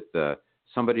touch with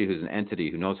somebody who's an entity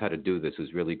who knows how to do this,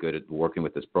 who's really good at working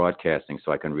with this broadcasting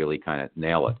so I can really kind of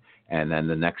nail it. And then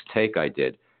the next take I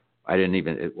did, I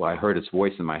heard his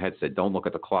voice in my head said, don't look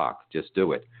at the clock, just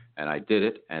do it. And I did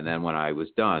it. And then when I was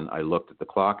done, I looked at the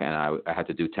clock and I had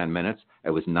to do 10 minutes. It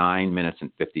was 9 minutes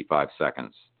and 55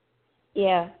 seconds.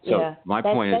 Yeah. So my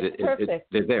point is,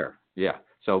 they're there. Yeah.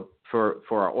 So for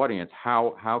our audience,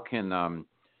 how can,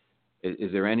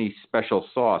 is there any special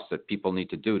sauce that people need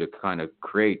to do to kind of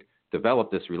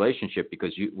develop this relationship?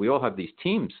 Because we all have these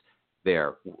teams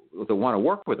there that want to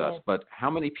work with us, but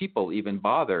how many people even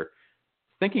bother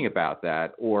thinking about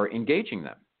that or engaging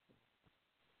them?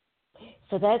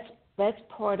 So that's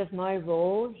part of my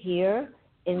role here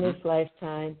in this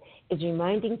lifetime, is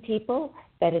reminding people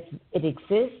that it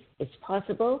exists, it's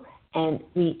possible, and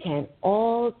we can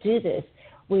all do this.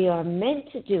 We are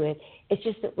meant to do it. It's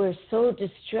just that we're so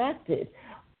distracted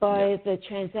by the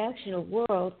transactional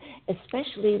world,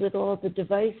 especially with all the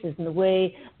devices and the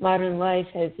way modern life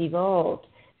has evolved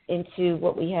into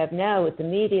what we have now with the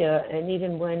media. And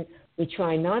even when we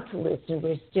try not to listen,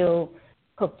 we're still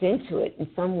hooked into it in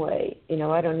some way.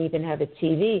 I don't even have a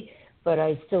TV, but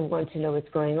I still want to know what's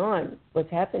going on,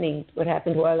 what's happening, what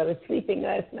happened while I was sleeping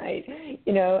last night,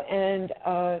 and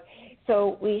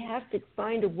so we have to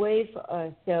find a way for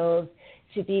ourselves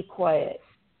to be quiet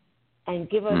and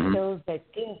give ourselves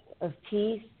that gift of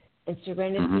peace and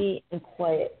serenity and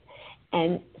quiet,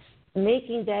 and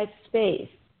making that space,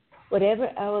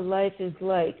 whatever our life is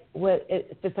like.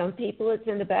 For some people, it's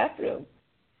in the bathroom.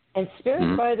 And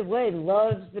Spirit, by the way,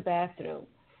 loves the bathroom.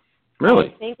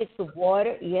 Really? I think it's the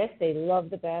water. Yes, they love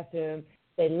the bathroom.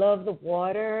 They love the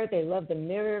water. They love the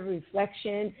mirror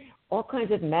reflection. All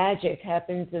kinds of magic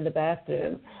happens in the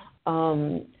bathroom.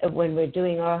 When we're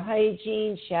doing our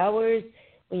hygiene, showers,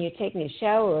 when you're taking a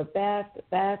shower or bath,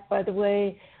 by the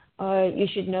way, you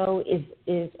should know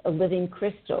is a living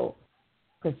crystal,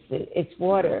 because it's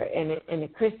water and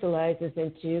it crystallizes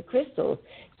into crystals.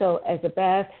 So as a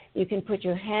bath, you can put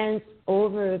your hands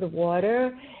over the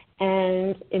water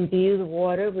and imbue the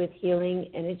water with healing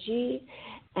energy.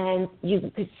 And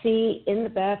you could see in the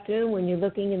bathroom, when you're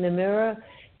looking in the mirror,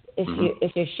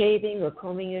 if you're shaving or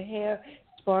combing your hair,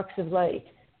 sparks of light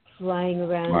flying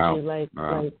around you like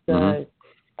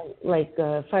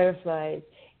fireflies.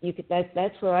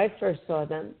 That's where I first saw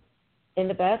them. In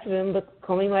the bathroom,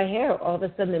 combing my hair, all of a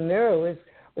sudden the mirror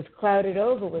was clouded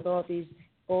over with all these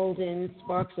golden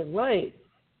sparks of light,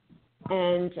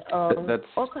 and that's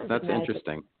all kinds of magic.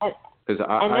 Interesting, because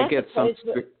I get some.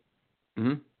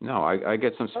 I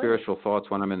get some spiritual thoughts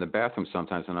when I'm in the bathroom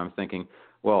sometimes, and I'm thinking,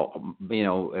 well,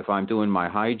 if I'm doing my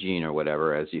hygiene or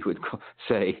whatever, as you would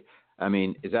say, I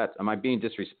mean, am I being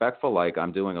disrespectful? Like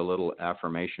I'm doing a little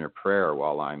affirmation or prayer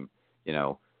while I'm,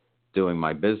 doing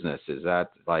my business. Is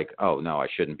that like, oh no, I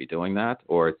shouldn't be doing that,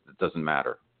 or it doesn't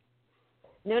matter?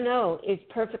 No, it's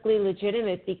perfectly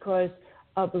legitimate, because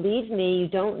believe me, you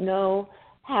don't know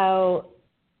how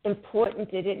important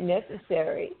it is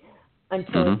necessary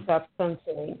until it stops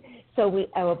functioning. So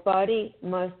our body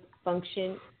must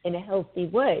function in a healthy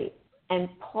way. And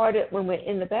when we're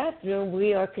in the bathroom,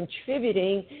 we are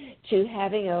contributing to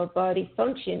having our body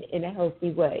function in a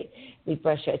healthy way. We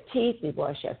brush our teeth, we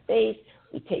wash our face,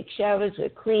 we take showers, we're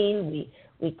clean,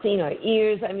 we clean our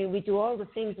ears. I mean, we do all the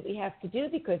things that we have to do,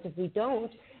 because if we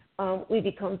don't, we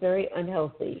become very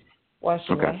unhealthy.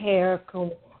 Washing our hair,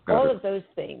 all of those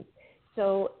things.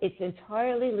 So it's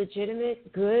entirely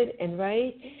legitimate, good, and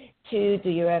right to do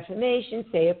your affirmation,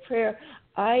 say a prayer.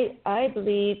 I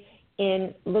believe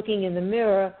in looking in the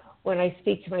mirror when I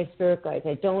speak to my spirit guides.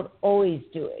 I don't always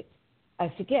do it.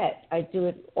 I forget. I do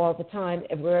it all the time,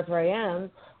 and wherever I am,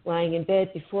 lying in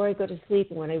bed before I go to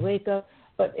sleep and when I wake up.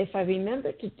 But if I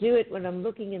remember to do it when I'm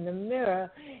looking in the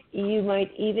mirror, you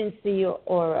might even see your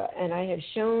aura. And I have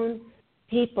shown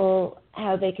people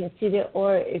how they can see their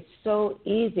aura. It's so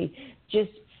easy.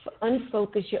 Just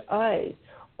unfocus your eyes,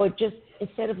 or just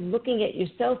instead of looking at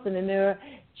yourself in the mirror,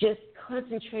 just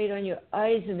concentrate on your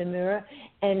eyes in the mirror,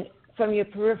 and from your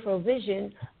peripheral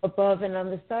vision above and on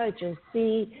the side, you'll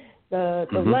see the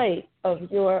light of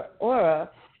your aura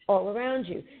all around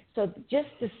you. So just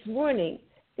this morning,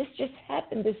 this just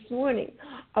happened this morning.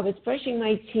 I was brushing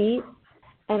my teeth,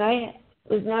 and I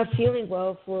was not feeling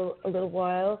well for a little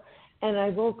while, and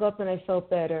I woke up and I felt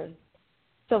better.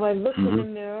 So I looked in the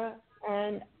mirror,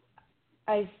 and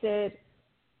I said,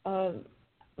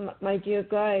 my dear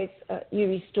guides, you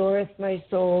restoreth my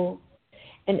soul.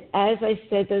 And as I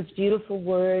said those beautiful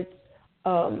words,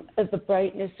 the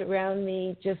brightness around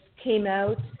me just came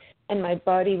out, and my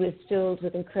body was filled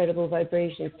with incredible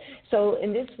vibrations. So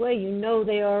in this way, you know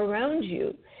they are around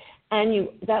you. And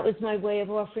that was my way of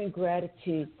offering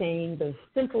gratitude, saying those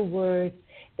simple words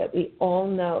that we all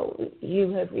know.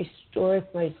 You have restored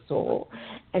my soul.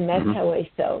 And that's how I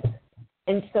felt.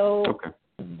 And so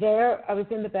there I was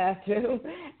in the bathroom,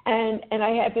 and I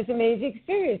had this amazing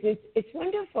experience. It's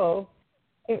wonderful.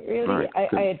 It really,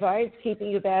 I advise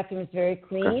keeping your bathrooms very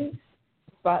clean,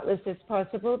 spotless as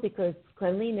possible, because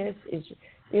cleanliness is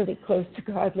really close to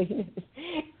godliness.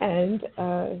 And,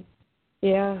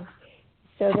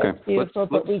 so that's beautiful.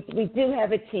 But we do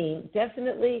have a team.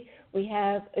 Definitely we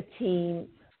have a team,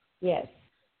 yes.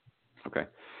 Okay.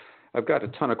 I've got a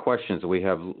ton of questions. We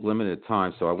have limited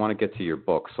time, so I want to get to your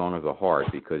book, Song of the Heart,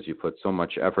 because you put so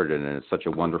much effort in it. It's such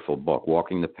a wonderful book,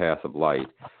 Walking the Path of Light.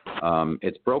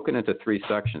 It's broken into 3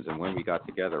 sections, and when we got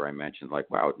together, I mentioned,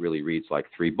 wow, it really reads like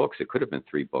 3 books. It could have been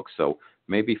 3 books. So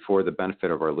maybe for the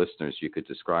benefit of our listeners, you could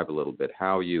describe a little bit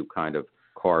how you kind of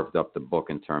carved up the book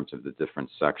in terms of the different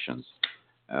sections,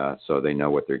 so they know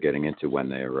what they're getting into when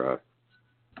they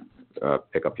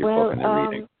pick up your book and they're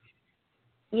reading.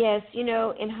 Yes,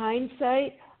 in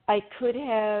hindsight, I could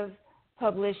have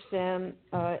published them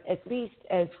at least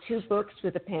as 2 books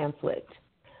with a pamphlet.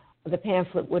 The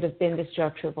pamphlet would have been the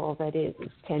structure of all that is.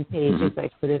 It's 10 pages. I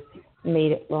could have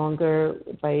made it longer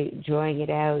by drawing it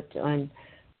out on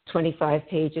 25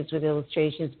 pages with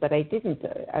illustrations, but I didn't.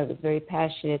 I was very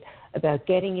passionate about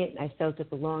getting it, and I felt it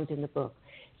belonged in the book.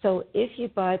 So if you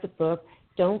buy the book,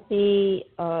 don't be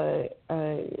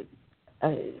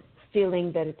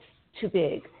feeling that it's too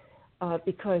big,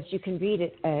 because you can read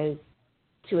it as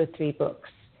 2 or 3 books,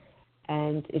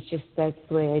 and it's just that's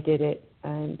the way I did it.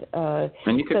 And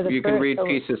you can read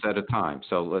pieces at a time.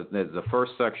 So the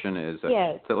first section is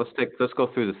so let's go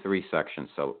through the 3 sections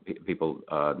so people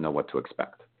know what to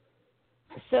expect.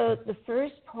 So the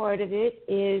first part of it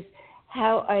is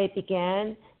how I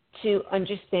began to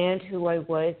understand who I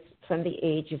was from the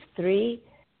age of 3.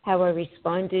 How I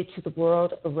responded to the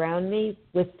world around me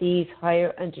with these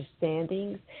higher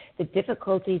understandings, the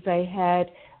difficulties I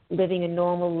had living a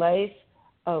normal life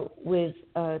with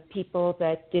people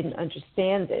that didn't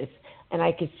understand this, and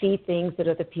I could see things that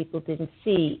other people didn't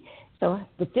see. So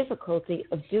the difficulty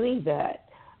of doing that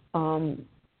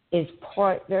is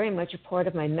very much a part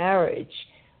of my marriage,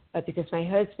 because my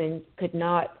husband could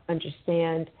not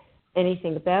understand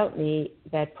anything about me,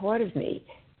 that part of me.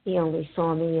 He only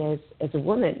saw me as a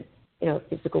woman, a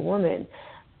physical woman.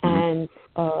 And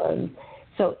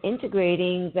so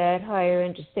integrating that higher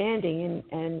understanding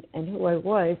and who I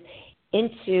was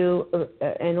into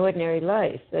an ordinary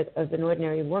life of an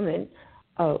ordinary woman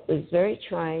was very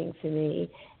trying for me,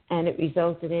 and it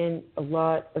resulted in a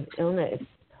lot of illness,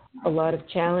 a lot of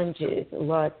challenges,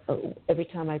 every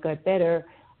time I got better,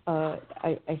 I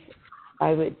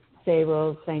would say,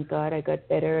 well, thank God I got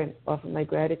better, and offer my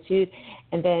gratitude.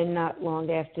 And then not long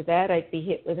after that, I'd be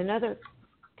hit with another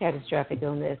catastrophic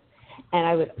illness. And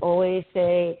I would always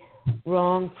say,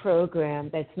 wrong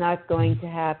program, that's not going to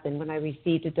happen. When I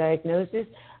received a diagnosis,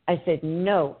 I said,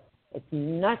 no, it's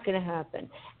not going to happen.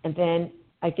 And then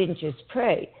I didn't just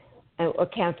pray or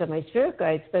count on my spirit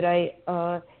guides, but I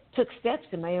took steps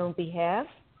in my own behalf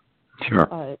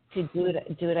to do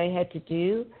what I had to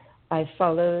do. I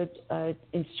followed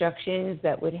instructions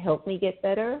that would help me get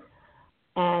better.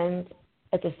 And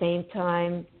at the same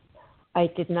time, I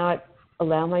did not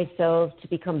allow myself to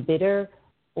become bitter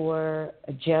or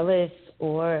jealous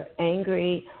or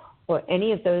angry or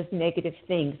any of those negative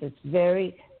things. It's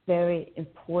very, very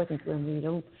important when we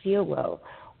don't feel well.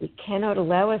 We cannot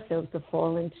allow ourselves to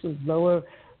fall into lower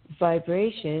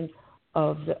vibration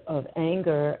of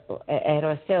anger at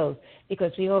ourselves,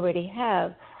 because we already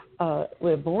have,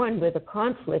 we're born with a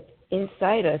conflict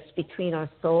inside us between our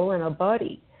soul and our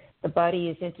body. The body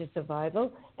is into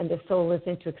survival, and the soul is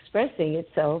into expressing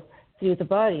itself through the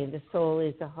body, and the soul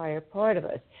is a higher part of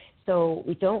us. So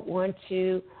we don't want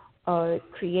to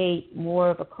create more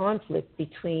of a conflict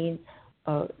between,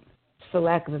 for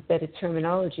lack of a better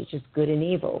terminology, just good and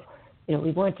evil. You know,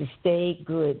 we want to stay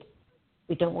good.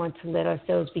 We don't want to let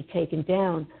ourselves be taken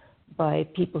down by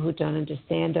people who don't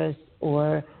understand us,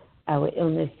 or our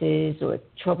illnesses or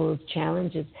troubles,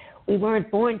 challenges. We weren't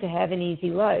born to have an easy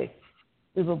life.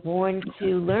 We were born to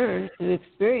learn through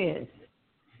experience.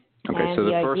 Okay, and so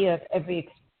the first, idea of every.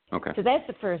 Okay. So that's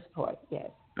the first part. Yes.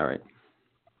 All right.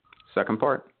 Second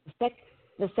part.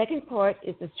 The second part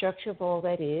is the structure of all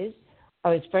that is. I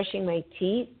was brushing my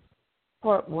teeth.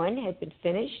 Part one had been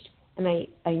finished, and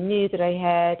I knew that I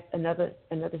had another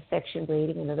section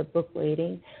waiting, another book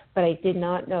waiting, but I did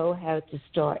not know how to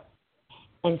start.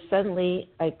 And suddenly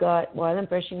I got, while I'm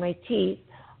brushing my teeth,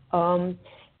 I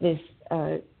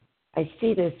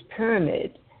see this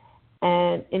pyramid,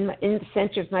 and in the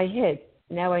center of my head,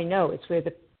 now I know it's where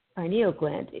the pineal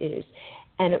gland is,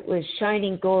 and it was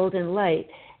shining golden light,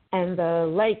 and the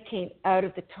light came out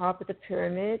of the top of the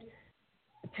pyramid.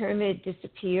 The pyramid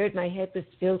disappeared. My head was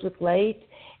filled with light,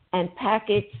 and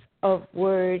packets of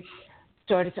words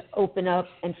started to open up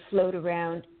and float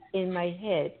around in my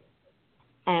head.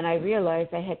 And I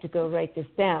realized I had to go write this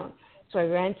down. So I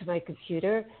ran to my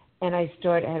computer, and I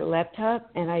had a laptop,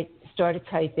 and I started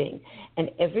typing.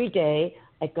 And every day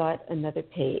I got another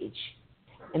page.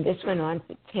 And this went on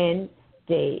for 10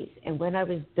 days. And when I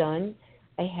was done,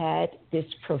 I had this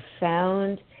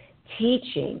profound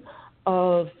teaching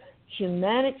of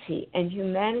humanity and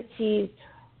humanity's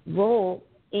role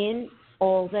in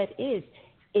all that is.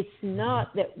 It's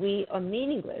not that we are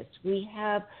meaningless. We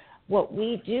have what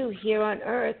we do here on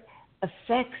earth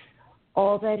affects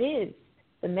all that is.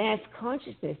 The mass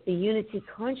consciousness, the unity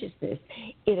consciousness,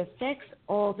 it affects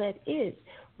all that is.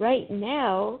 Right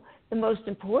now, the most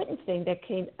important thing that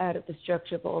came out of the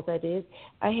structure of all that is,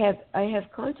 I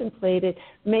have contemplated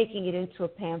making it into a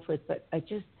pamphlet, but I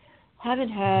just haven't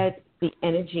had the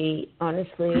energy,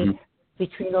 honestly,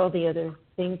 between all the other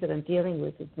things that I'm dealing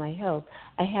with my health.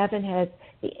 I haven't had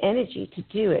the energy to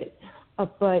do it.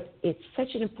 But it's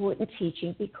such an important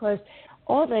teaching, because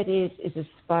all that is a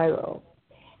spiral.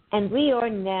 And we are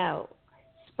now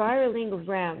spiraling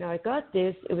around. Now, I got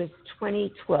this, it was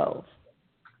 2012,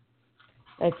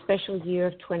 that special year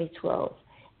of 2012.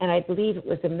 And I believe it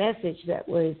was a message that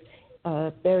was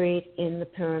buried in the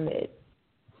pyramid,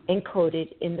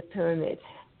 encoded in the pyramid,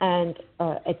 and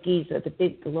at Giza,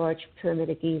 the large pyramid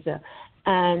at Giza.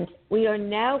 And we are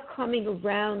now coming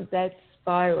around that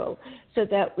spiral so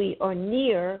that we are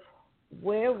near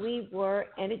where we were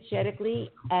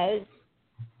energetically as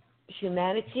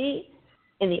humanity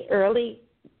in the early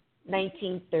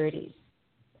 1930s,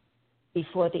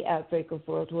 before the outbreak of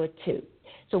World War II.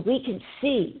 So we can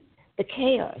see the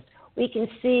chaos. We can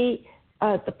see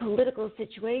the political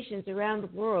situations around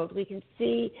the world. We can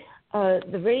see the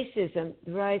racism,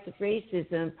 the rise of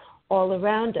racism all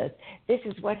around us. This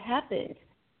is what happened.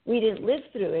 We didn't live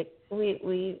through it.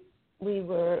 We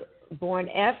were born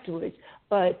afterwards,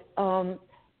 but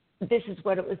this is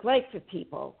what it was like for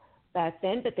people back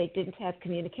then, but they didn't have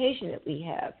communication that we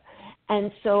have. And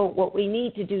so what we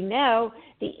need to do now,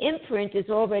 the imprint is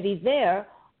already there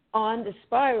on the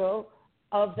spiral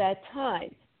of that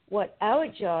time. What our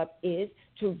job is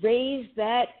to raise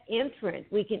that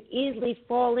imprint. We can easily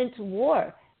fall into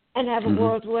war and have a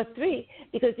World War III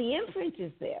because the imprint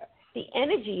is there. The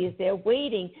energy is there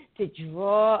waiting to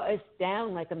draw us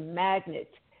down like a magnet,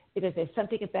 because there's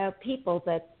something about people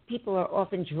that people are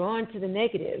often drawn to the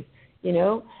negative, you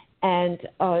know. And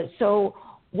so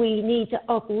we need to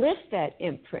uplift that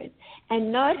imprint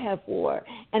and not have war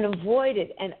and avoid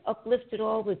it and uplift it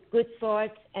all with good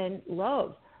thoughts and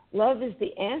love. Love is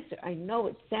the answer. I know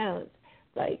it sounds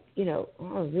like, you know,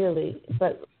 oh, really.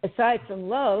 But aside from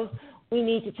love, we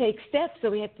need to take steps. So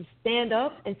we have to stand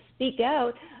up and speak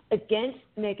out against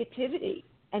negativity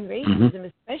and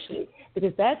racism especially,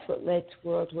 because that's what led to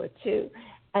World War II.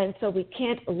 And so we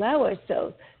can't allow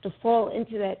ourselves to fall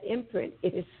into that imprint.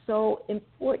 It is so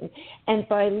important. And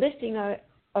by lifting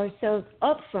ourselves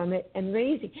up from it and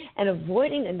raising and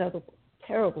avoiding another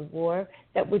terrible war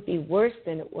that would be worse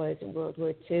than it was in World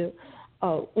War II,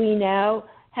 we now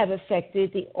have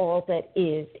affected the all that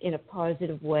is in a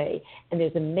positive way. And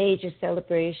there's a major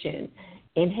celebration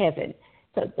in heaven.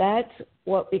 So that's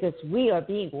what, because we are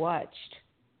being watched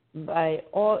by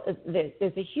all,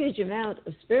 there's a huge amount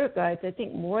of spirit guides, I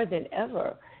think more than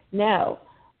ever now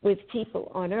with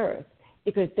people on earth,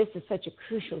 because this is such a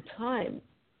crucial time.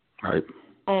 Right.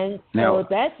 And so now,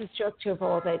 that's the structure of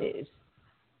all that is.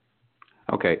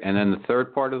 Okay, and then the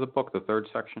third part of the book, the third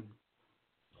section?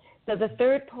 So the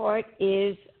third part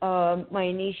is my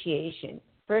initiation.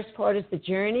 First part is the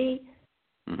journey,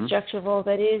 structure of all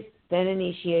that is, then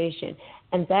initiation.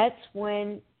 And that's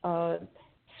when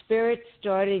Spirit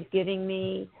started giving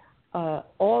me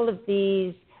all of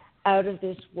these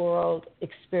out-of-this-world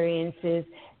experiences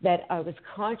that I was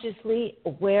consciously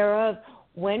aware of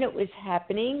when it was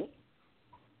happening,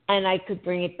 and I could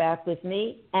bring it back with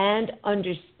me and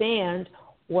understand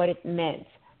what it meant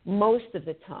most of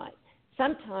the time.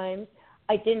 Sometimes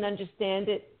I didn't understand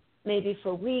it maybe for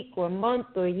a week or a month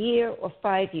or a year or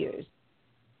 5 years.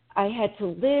 I had to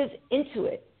live into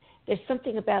it. There's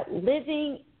something about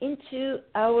living into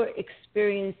our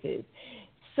experiences.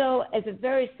 So as a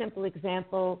very simple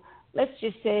example, let's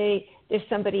just say there's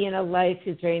somebody in our life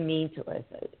who's very mean to us.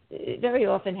 It very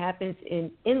often happens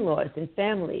in in-laws and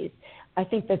families. I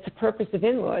think that's the purpose of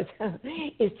in-laws,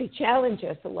 is to challenge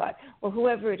us a lot, or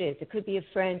whoever it is. It could be a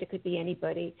friend. It could be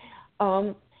anybody.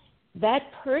 That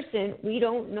person, we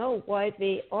don't know why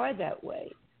they are that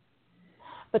way.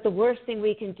 But the worst thing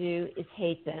we can do is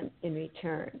hate them in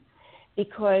return,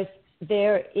 because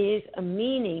there is a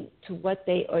meaning to what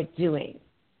they are doing.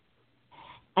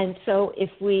 And so if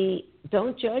we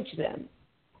don't judge them,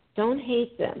 don't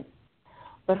hate them,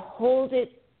 but hold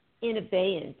it in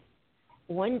abeyance,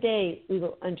 one day we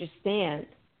will understand.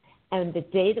 And the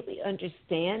day that we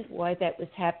understand why that was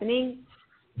happening,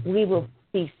 we will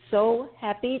be so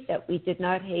happy that we did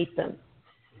not hate them.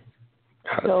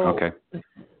 So, okay.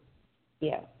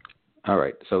 Yeah. All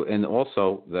right. So, and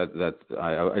also that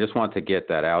I just want to get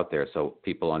that out there so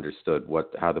people understood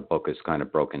how the book is kind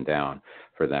of broken down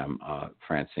for them,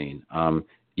 Francine.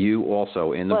 You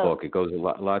also, in the book, it goes a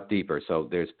lot deeper. So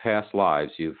there's past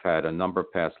lives. You've had a number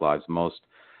of past lives. Most,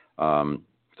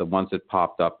 the ones that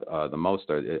popped up the most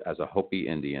are as a Hopi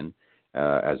Indian,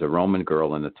 as a Roman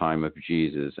girl in the time of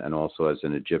Jesus, and also as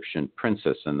an Egyptian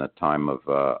princess in the time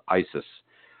of Isis.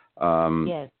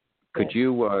 Yes. Could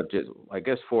you, just, I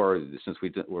guess, since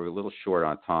we're a little short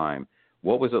on time,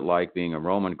 what was it like being a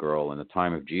Roman girl in the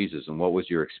time of Jesus, and what was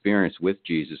your experience with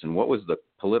Jesus, and what was the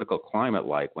political climate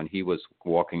like when he was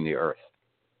walking the earth?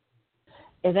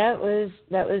 And that was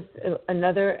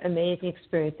another amazing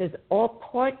experience. There's all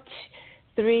part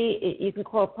 3. You can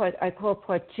call I call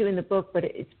part 2 in the book, but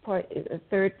the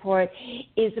third part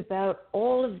is about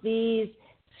all of these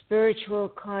spiritual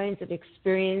kinds of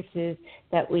experiences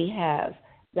that we have.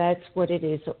 That's what it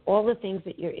is. So all the things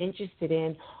that you're interested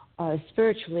in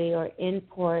spiritually are in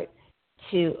part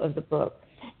 2 of the book.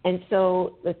 And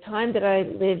so the time that I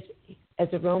lived as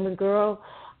a Roman girl,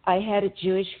 I had a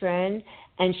Jewish friend,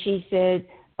 and she said,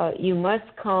 you must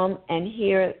come and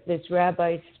hear this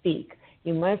rabbi speak.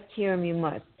 You must hear him, you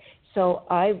must. So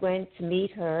I went to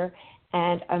meet her,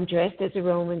 and I'm dressed as a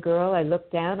Roman girl. I look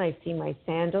down, I see my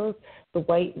sandals, the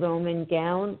white Roman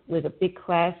gown with a big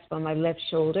clasp on my left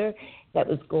shoulder that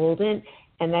was golden,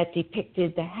 and that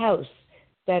depicted the house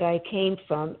that I came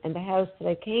from. And the house that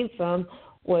I came from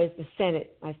was the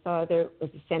Senate. My father was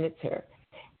a senator.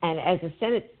 And as a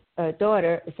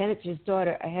senator's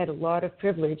daughter, I had a lot of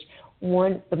privilege.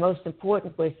 The most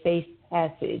important was safe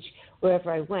passage.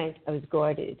 Wherever I went, I was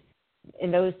guarded.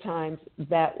 In those times,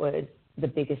 that was the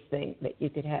biggest thing that you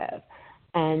could have.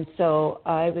 And so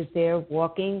I was there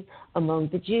walking among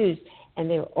the Jews, and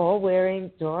they were all wearing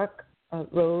dark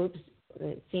robes.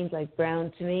 It seemed like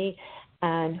brown to me,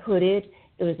 and hooded.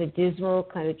 It was a dismal,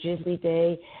 kind of drizzly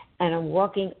day, and I'm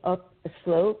walking up a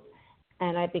slope,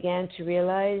 and I began to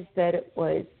realize that it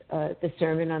was the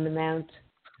Sermon on the Mount.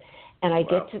 And I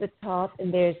get to the top,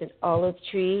 and there's an olive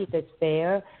tree that's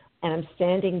bare, and I'm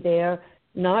standing there,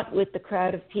 not with the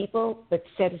crowd of people, but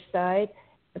set aside,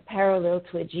 parallel to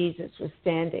where Jesus was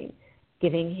standing,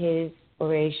 giving his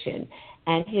oration.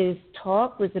 And his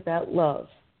talk was about love.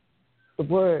 The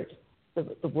word was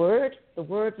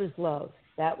love.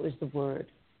 That was the word.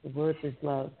 The word was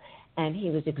love. And he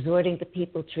was exhorting the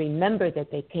people to remember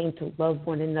that they came to love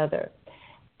one another.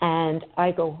 And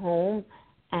I go home,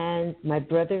 and my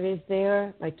brother is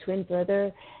there, my twin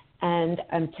brother, and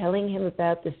I'm telling him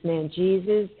about this man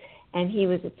Jesus, and he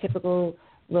was a typical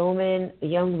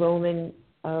young Roman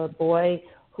boy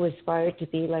who aspired to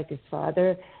be like his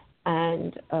father.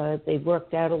 and they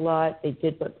worked out a lot. They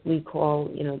did what we call,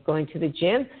 going to the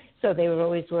gym. So they were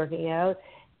always working out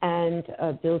and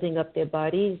building up their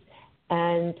bodies.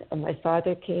 And my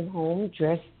father came home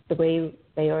dressed the way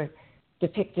they are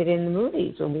depicted in the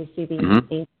movies when we see these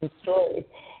ancient stories.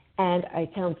 And I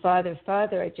tell him,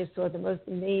 Father, I just saw the most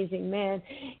amazing man.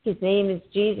 His name is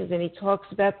Jesus, and he talks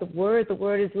about the Word. The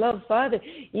Word is love. Father,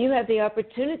 you have the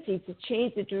opportunity to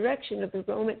change the direction of the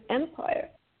Roman Empire.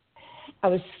 I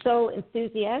was so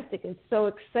enthusiastic and so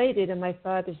excited, and my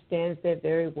father stands there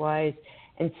very wise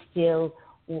and still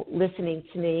listening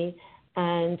to me.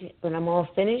 And when I'm all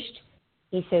finished,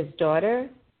 he says, daughter,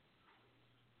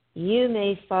 you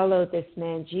may follow this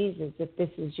man Jesus if this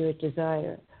is your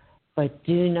desire, but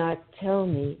do not tell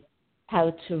me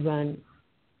how to run.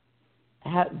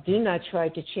 Do not try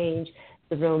to change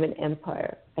the Roman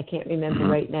Empire. I can't remember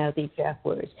right now the exact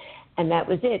words. And that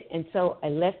was it. And so I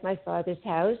left my father's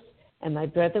house, and my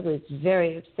brother was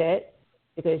very upset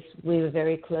because we were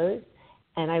very close,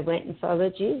 and I went and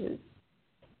followed Jesus.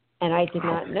 And I did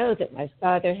not know that my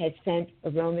father had sent a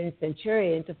Roman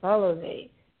centurion to follow me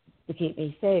to keep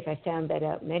me safe. I found that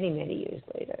out many, many years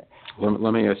later.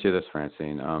 Let me ask you this,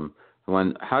 Francine.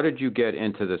 How did you get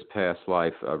into this past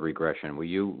life regression? Were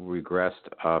you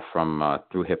regressed from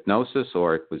through hypnosis,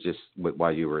 or it was just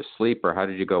while you were asleep, or how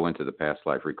did you go into the past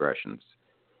life regressions?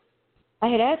 I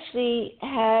had actually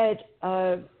had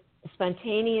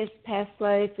spontaneous past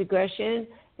life regression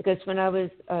because when I was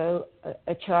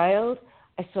a child,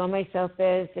 I saw myself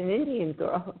as an Indian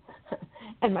girl,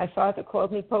 and my father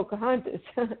called me Pocahontas,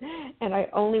 and I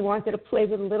only wanted to play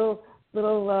with little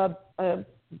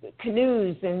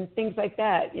canoes and things like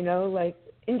that, like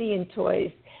Indian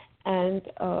toys, and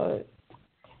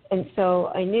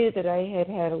so I knew that I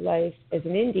had a life as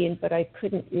an Indian, but I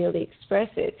couldn't really express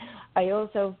it. I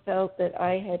also felt that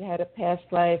I had a past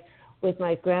life with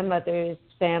my grandmother's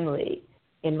family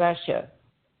in Russia,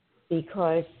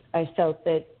 because I felt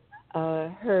that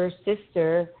her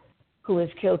sister, who was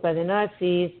killed by the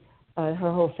Nazis, her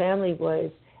whole family was,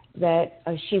 that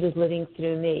she was living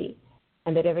through me,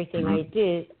 and that everything I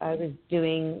did, I was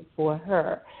doing for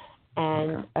her.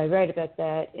 And I write about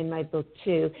that in my book,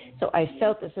 too. So I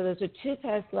felt that. So those were two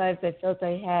past lives I felt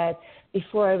I had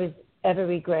before I was ever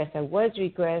regressed. I was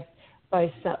regressed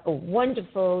by a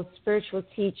wonderful spiritual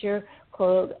teacher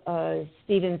called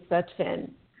Stephen Sutphin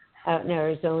out in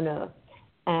Arizona.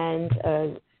 And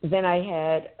then I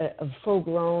had a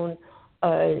full-blown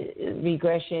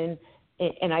regression,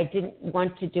 and I didn't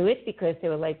want to do it because there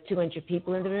were like 200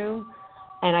 people in the room,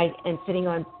 and sitting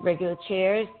on regular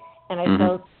chairs, and I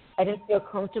felt I didn't feel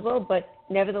comfortable. But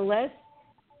nevertheless,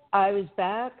 I was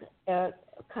back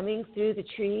coming through the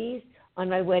trees on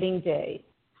my wedding day,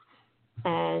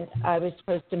 and I was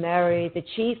supposed to marry the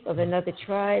chief of another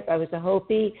tribe. I was a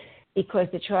Hopi, because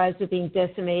the tribes were being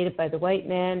decimated by the white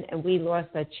man, and we lost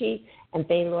our chief, and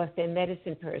they lost their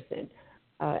medicine person.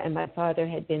 And my father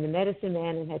had been the medicine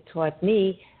man and had taught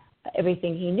me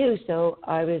everything he knew. So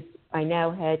I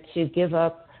now had to give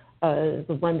up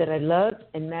the one that I loved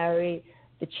and marry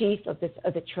the chief of this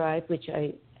other tribe, which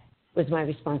was my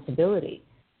responsibility.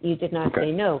 You did not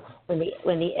say no. When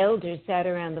the elders sat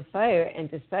around the fire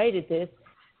and decided this,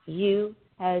 you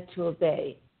had to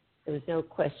obey. There was no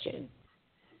question.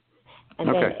 And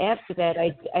then after that,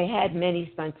 I had many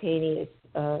spontaneous,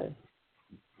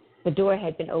 the door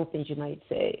had been opened, you might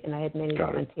say, and I had many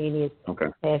spontaneous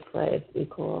past lives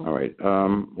recall. All right.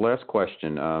 Last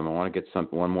question. I want to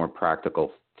get one more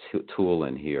practical tool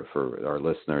in here for our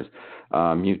listeners.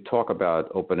 You talk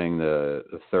about opening the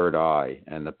third eye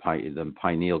and the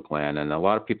pineal gland, and a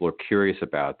lot of people are curious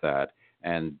about that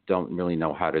and don't really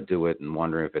know how to do it and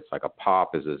wondering if it's like a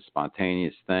pop, is it a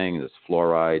spontaneous thing, is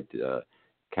fluoride,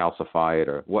 calcify it,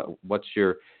 or what's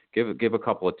your give a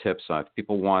couple of tips on if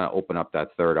people want to open up that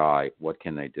third eye, what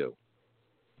can they do?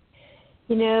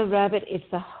 Robert, it's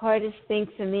the hardest thing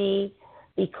for me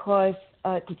because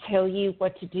to tell you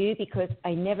what to do, because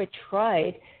I never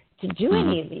tried to do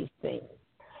any of these things.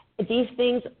 These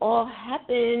things all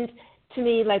happened to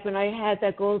me, like when I had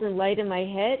that golden light in my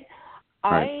head.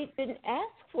 I didn't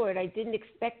ask for it. I didn't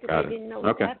expect it. I didn't know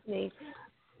what was happening.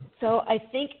 So I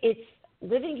think it's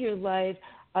living your life.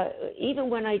 Even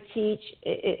when I teach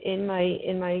in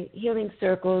my healing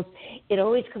circles, it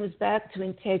always comes back to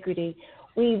integrity.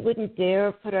 We wouldn't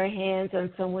dare put our hands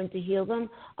on someone to heal them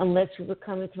unless we were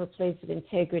coming from a place of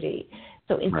integrity.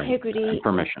 So integrity,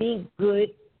 being good,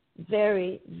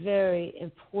 very, very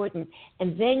important.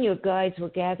 And then your guides will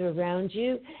gather around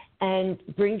you and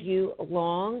bring you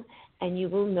along, and you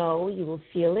will know, you will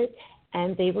feel it,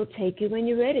 and they will take you when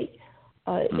you're ready.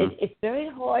 It's very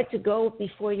hard to go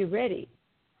before you're ready.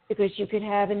 because you could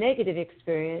have a negative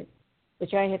experience,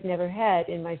 which I have never had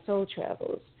in my soul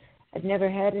travels. I've never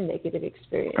had a negative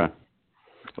experience. Okay.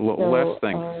 Last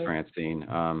thing, Francine.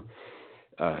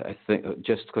 I think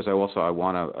just because I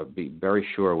want to be very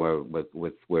sure with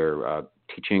we're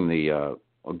teaching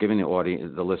or giving the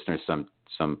audience, the listeners,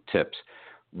 some tips.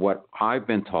 What I've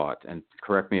been taught, and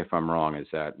correct me if I'm wrong, is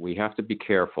that we have to be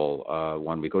careful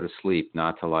when we go to sleep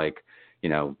not to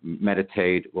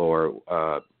meditate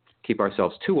or keep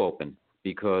ourselves too open,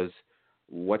 because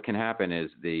what can happen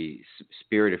is the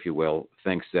spirit, if you will,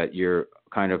 thinks that you're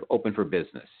kind of open for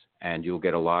business, and you'll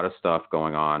get a lot of stuff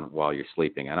going on while you're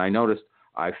sleeping. And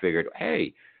I figured,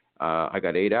 hey, I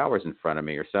got 8 hours in front of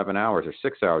me, or 7 hours, or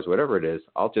 6 hours, whatever it is.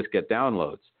 I'll just get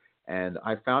downloads. And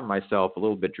I found myself a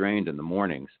little bit drained in the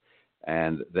mornings.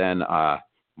 And then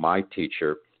my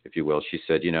teacher, if you will, she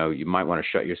said, you might want to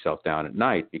shut yourself down at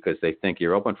night, because they think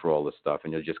you're open for all this stuff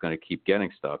and you're just going to keep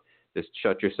getting stuff. Just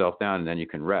shut yourself down, and then you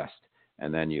can rest.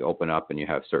 And then you open up, and you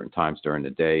have certain times during the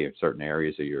day or certain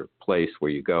areas of your place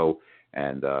where you go,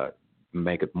 and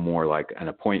make it more like an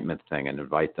appointment thing and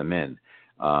invite them in.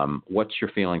 What's your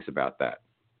feelings about that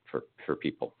for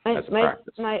people as a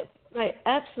practice? My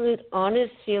absolute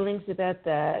honest feelings about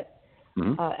that,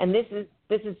 and this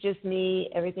is just me.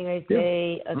 Everything I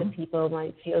say, other people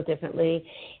might feel differently.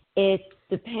 It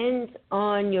depends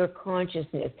on your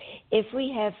consciousness. If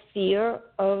we have fear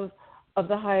of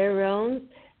the higher realms,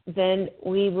 then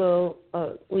we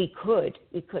could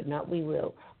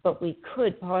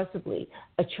possibly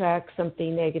attract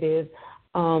something negative.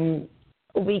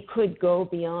 We could go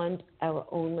beyond our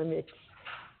own limits.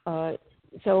 I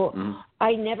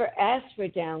never asked for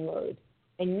download.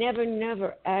 I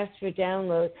never asked for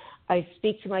download. I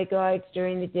speak to my guides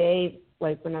during the day,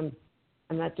 like when I'm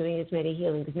not doing as many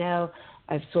healings now.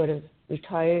 I've sort of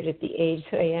retired at the age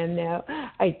that I am now.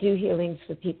 I do healings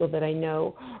for people that I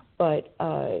know, but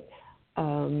I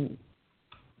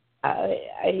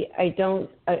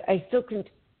still can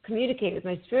communicate with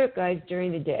my spirit guides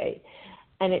during the day,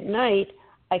 and at night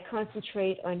I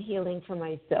concentrate on healing for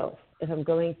myself. If I'm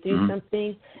going through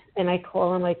something, then I call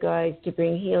on my guides to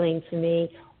bring healing to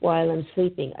me while I'm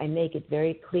sleeping. I make it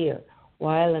very clear.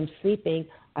 While I'm sleeping,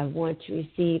 I want to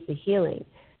receive the healing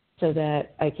so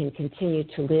that I can continue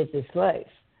to live this life.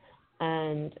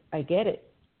 And I get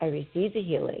it. I receive the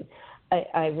healing.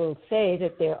 I will say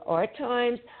that there are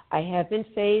times I have been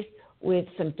faced with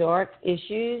some dark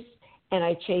issues, and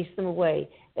I chase them away.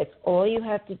 That's all you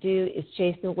have to do is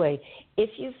chase them away. If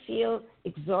you feel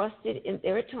exhausted, and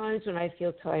there are times when I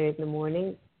feel tired in the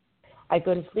morning, I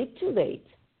go to sleep too late.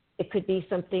 It could be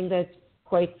something that's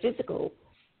quite physical.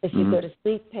 If you go to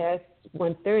sleep past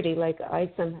 1:30, like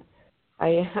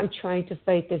I'm trying to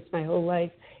fight this my whole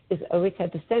life, is I always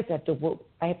had the sense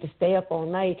I have to stay up all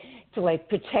night to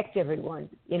protect everyone,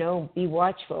 be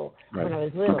watchful when I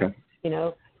was little,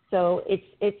 So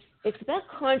it's about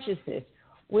consciousness.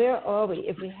 Where are we?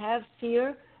 If we have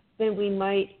fear, then we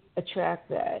might attract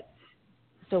that.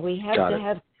 So we have to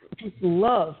have just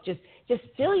love. Just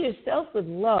fill yourself with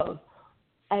love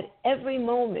at every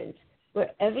moment,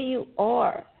 wherever you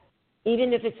are,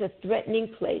 even if it's a threatening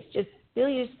place. Just fill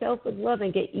yourself with love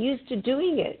and get used to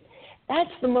doing it.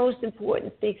 That's the most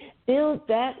important thing. Build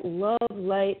that love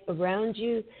light around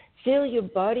you. Fill your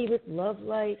body with love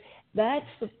light. That's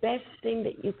the best thing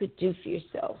that you could do for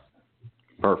yourself.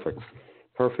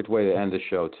 Perfect way to end the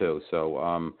show, too.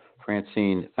 So,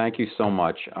 Francine, thank you so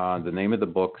much. The name of the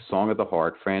book, Song of the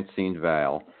Heart, Francine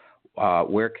Vale.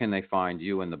 Where can they find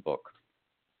you in the book?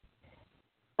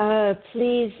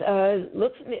 Please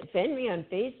friend me on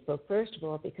Facebook, first of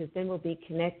all, because then we'll be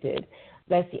connected.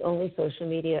 That's the only social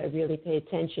media I really pay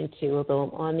attention to, although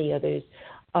I'm on the others.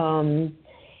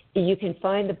 You can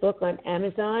find the book on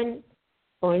Amazon,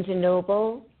 Barnes &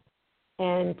 Noble,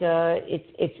 and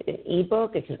it's an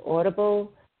ebook. It's an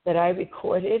Audible that I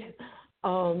recorded.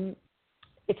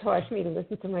 It's hard for me to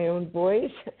listen to my own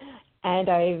voice, and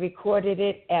I recorded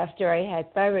it after I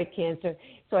had thyroid cancer,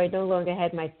 so I no longer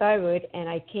had my thyroid, and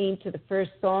I came to the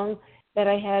first song that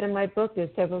I had in my book.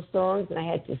 There's several songs, and I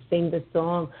had to sing the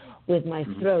song with my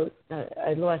throat.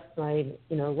 I lost a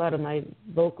lot of my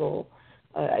vocal.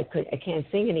 I can't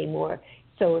sing anymore.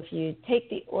 So if you take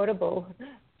the Audible,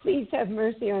 please have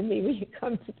mercy on me when you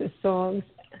come to the songs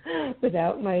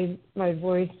without my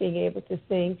voice being able to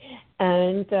sing.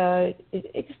 And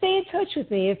stay in touch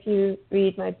with me if you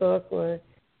read my book or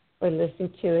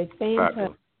listen to it. Stay in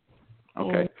touch.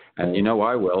 Okay. And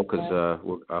I will,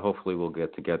 because hopefully we'll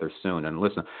get together soon. And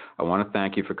listen, I want to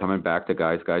thank you for coming back to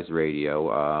Guys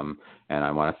Radio, and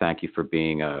I want to thank you for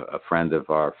being a friend of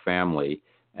our family.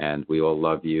 And we all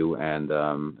love you, and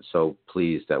so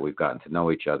pleased that we've gotten to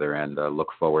know each other, and look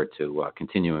forward to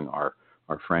continuing our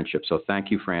friendship. So thank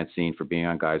you, Francine, for being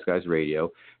on Guys Guys Radio.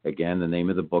 Again, the name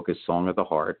of the book is Song of the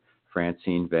Heart,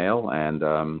 Francine Vale,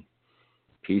 and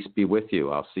peace be with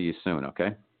you. I'll see you soon,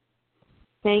 okay?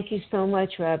 Thank you so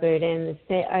much, Robert, and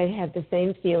I have the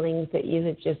same feelings that you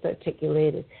have just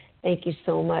articulated. Thank you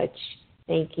so much.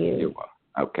 Thank you. You're welcome.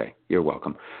 Okay, you're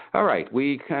welcome. All right,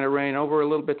 we kind of ran over a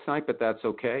little bit tonight, but that's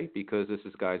okay because this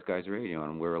is Guys Guys Radio,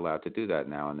 and we're allowed to do that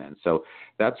now and then. So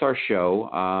that's our show.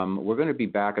 We're going to be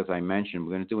back, as I mentioned.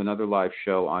 We're going to do another live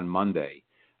show on Monday.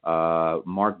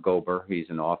 Mark Gober, he's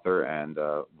an author, and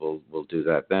we'll do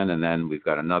that then. And then we've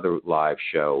got another live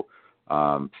show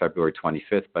February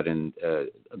 25th. But in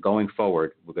going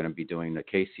forward, we're going to be doing the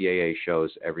KCAA shows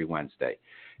every Wednesday.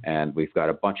 And we've got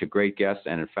a bunch of great guests.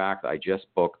 And, in fact, I just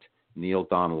booked Neil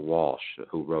Donald Walsh,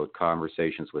 who wrote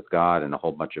Conversations with God and a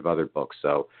whole bunch of other books.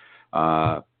 So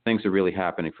things are really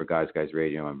happening for Guys Guys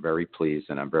Radio. I'm very pleased,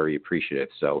 and I'm very appreciative.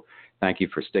 So thank you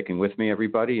for sticking with me,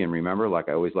 everybody. And remember, like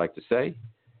I always like to say,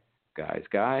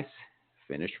 Guys,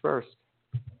 finish first.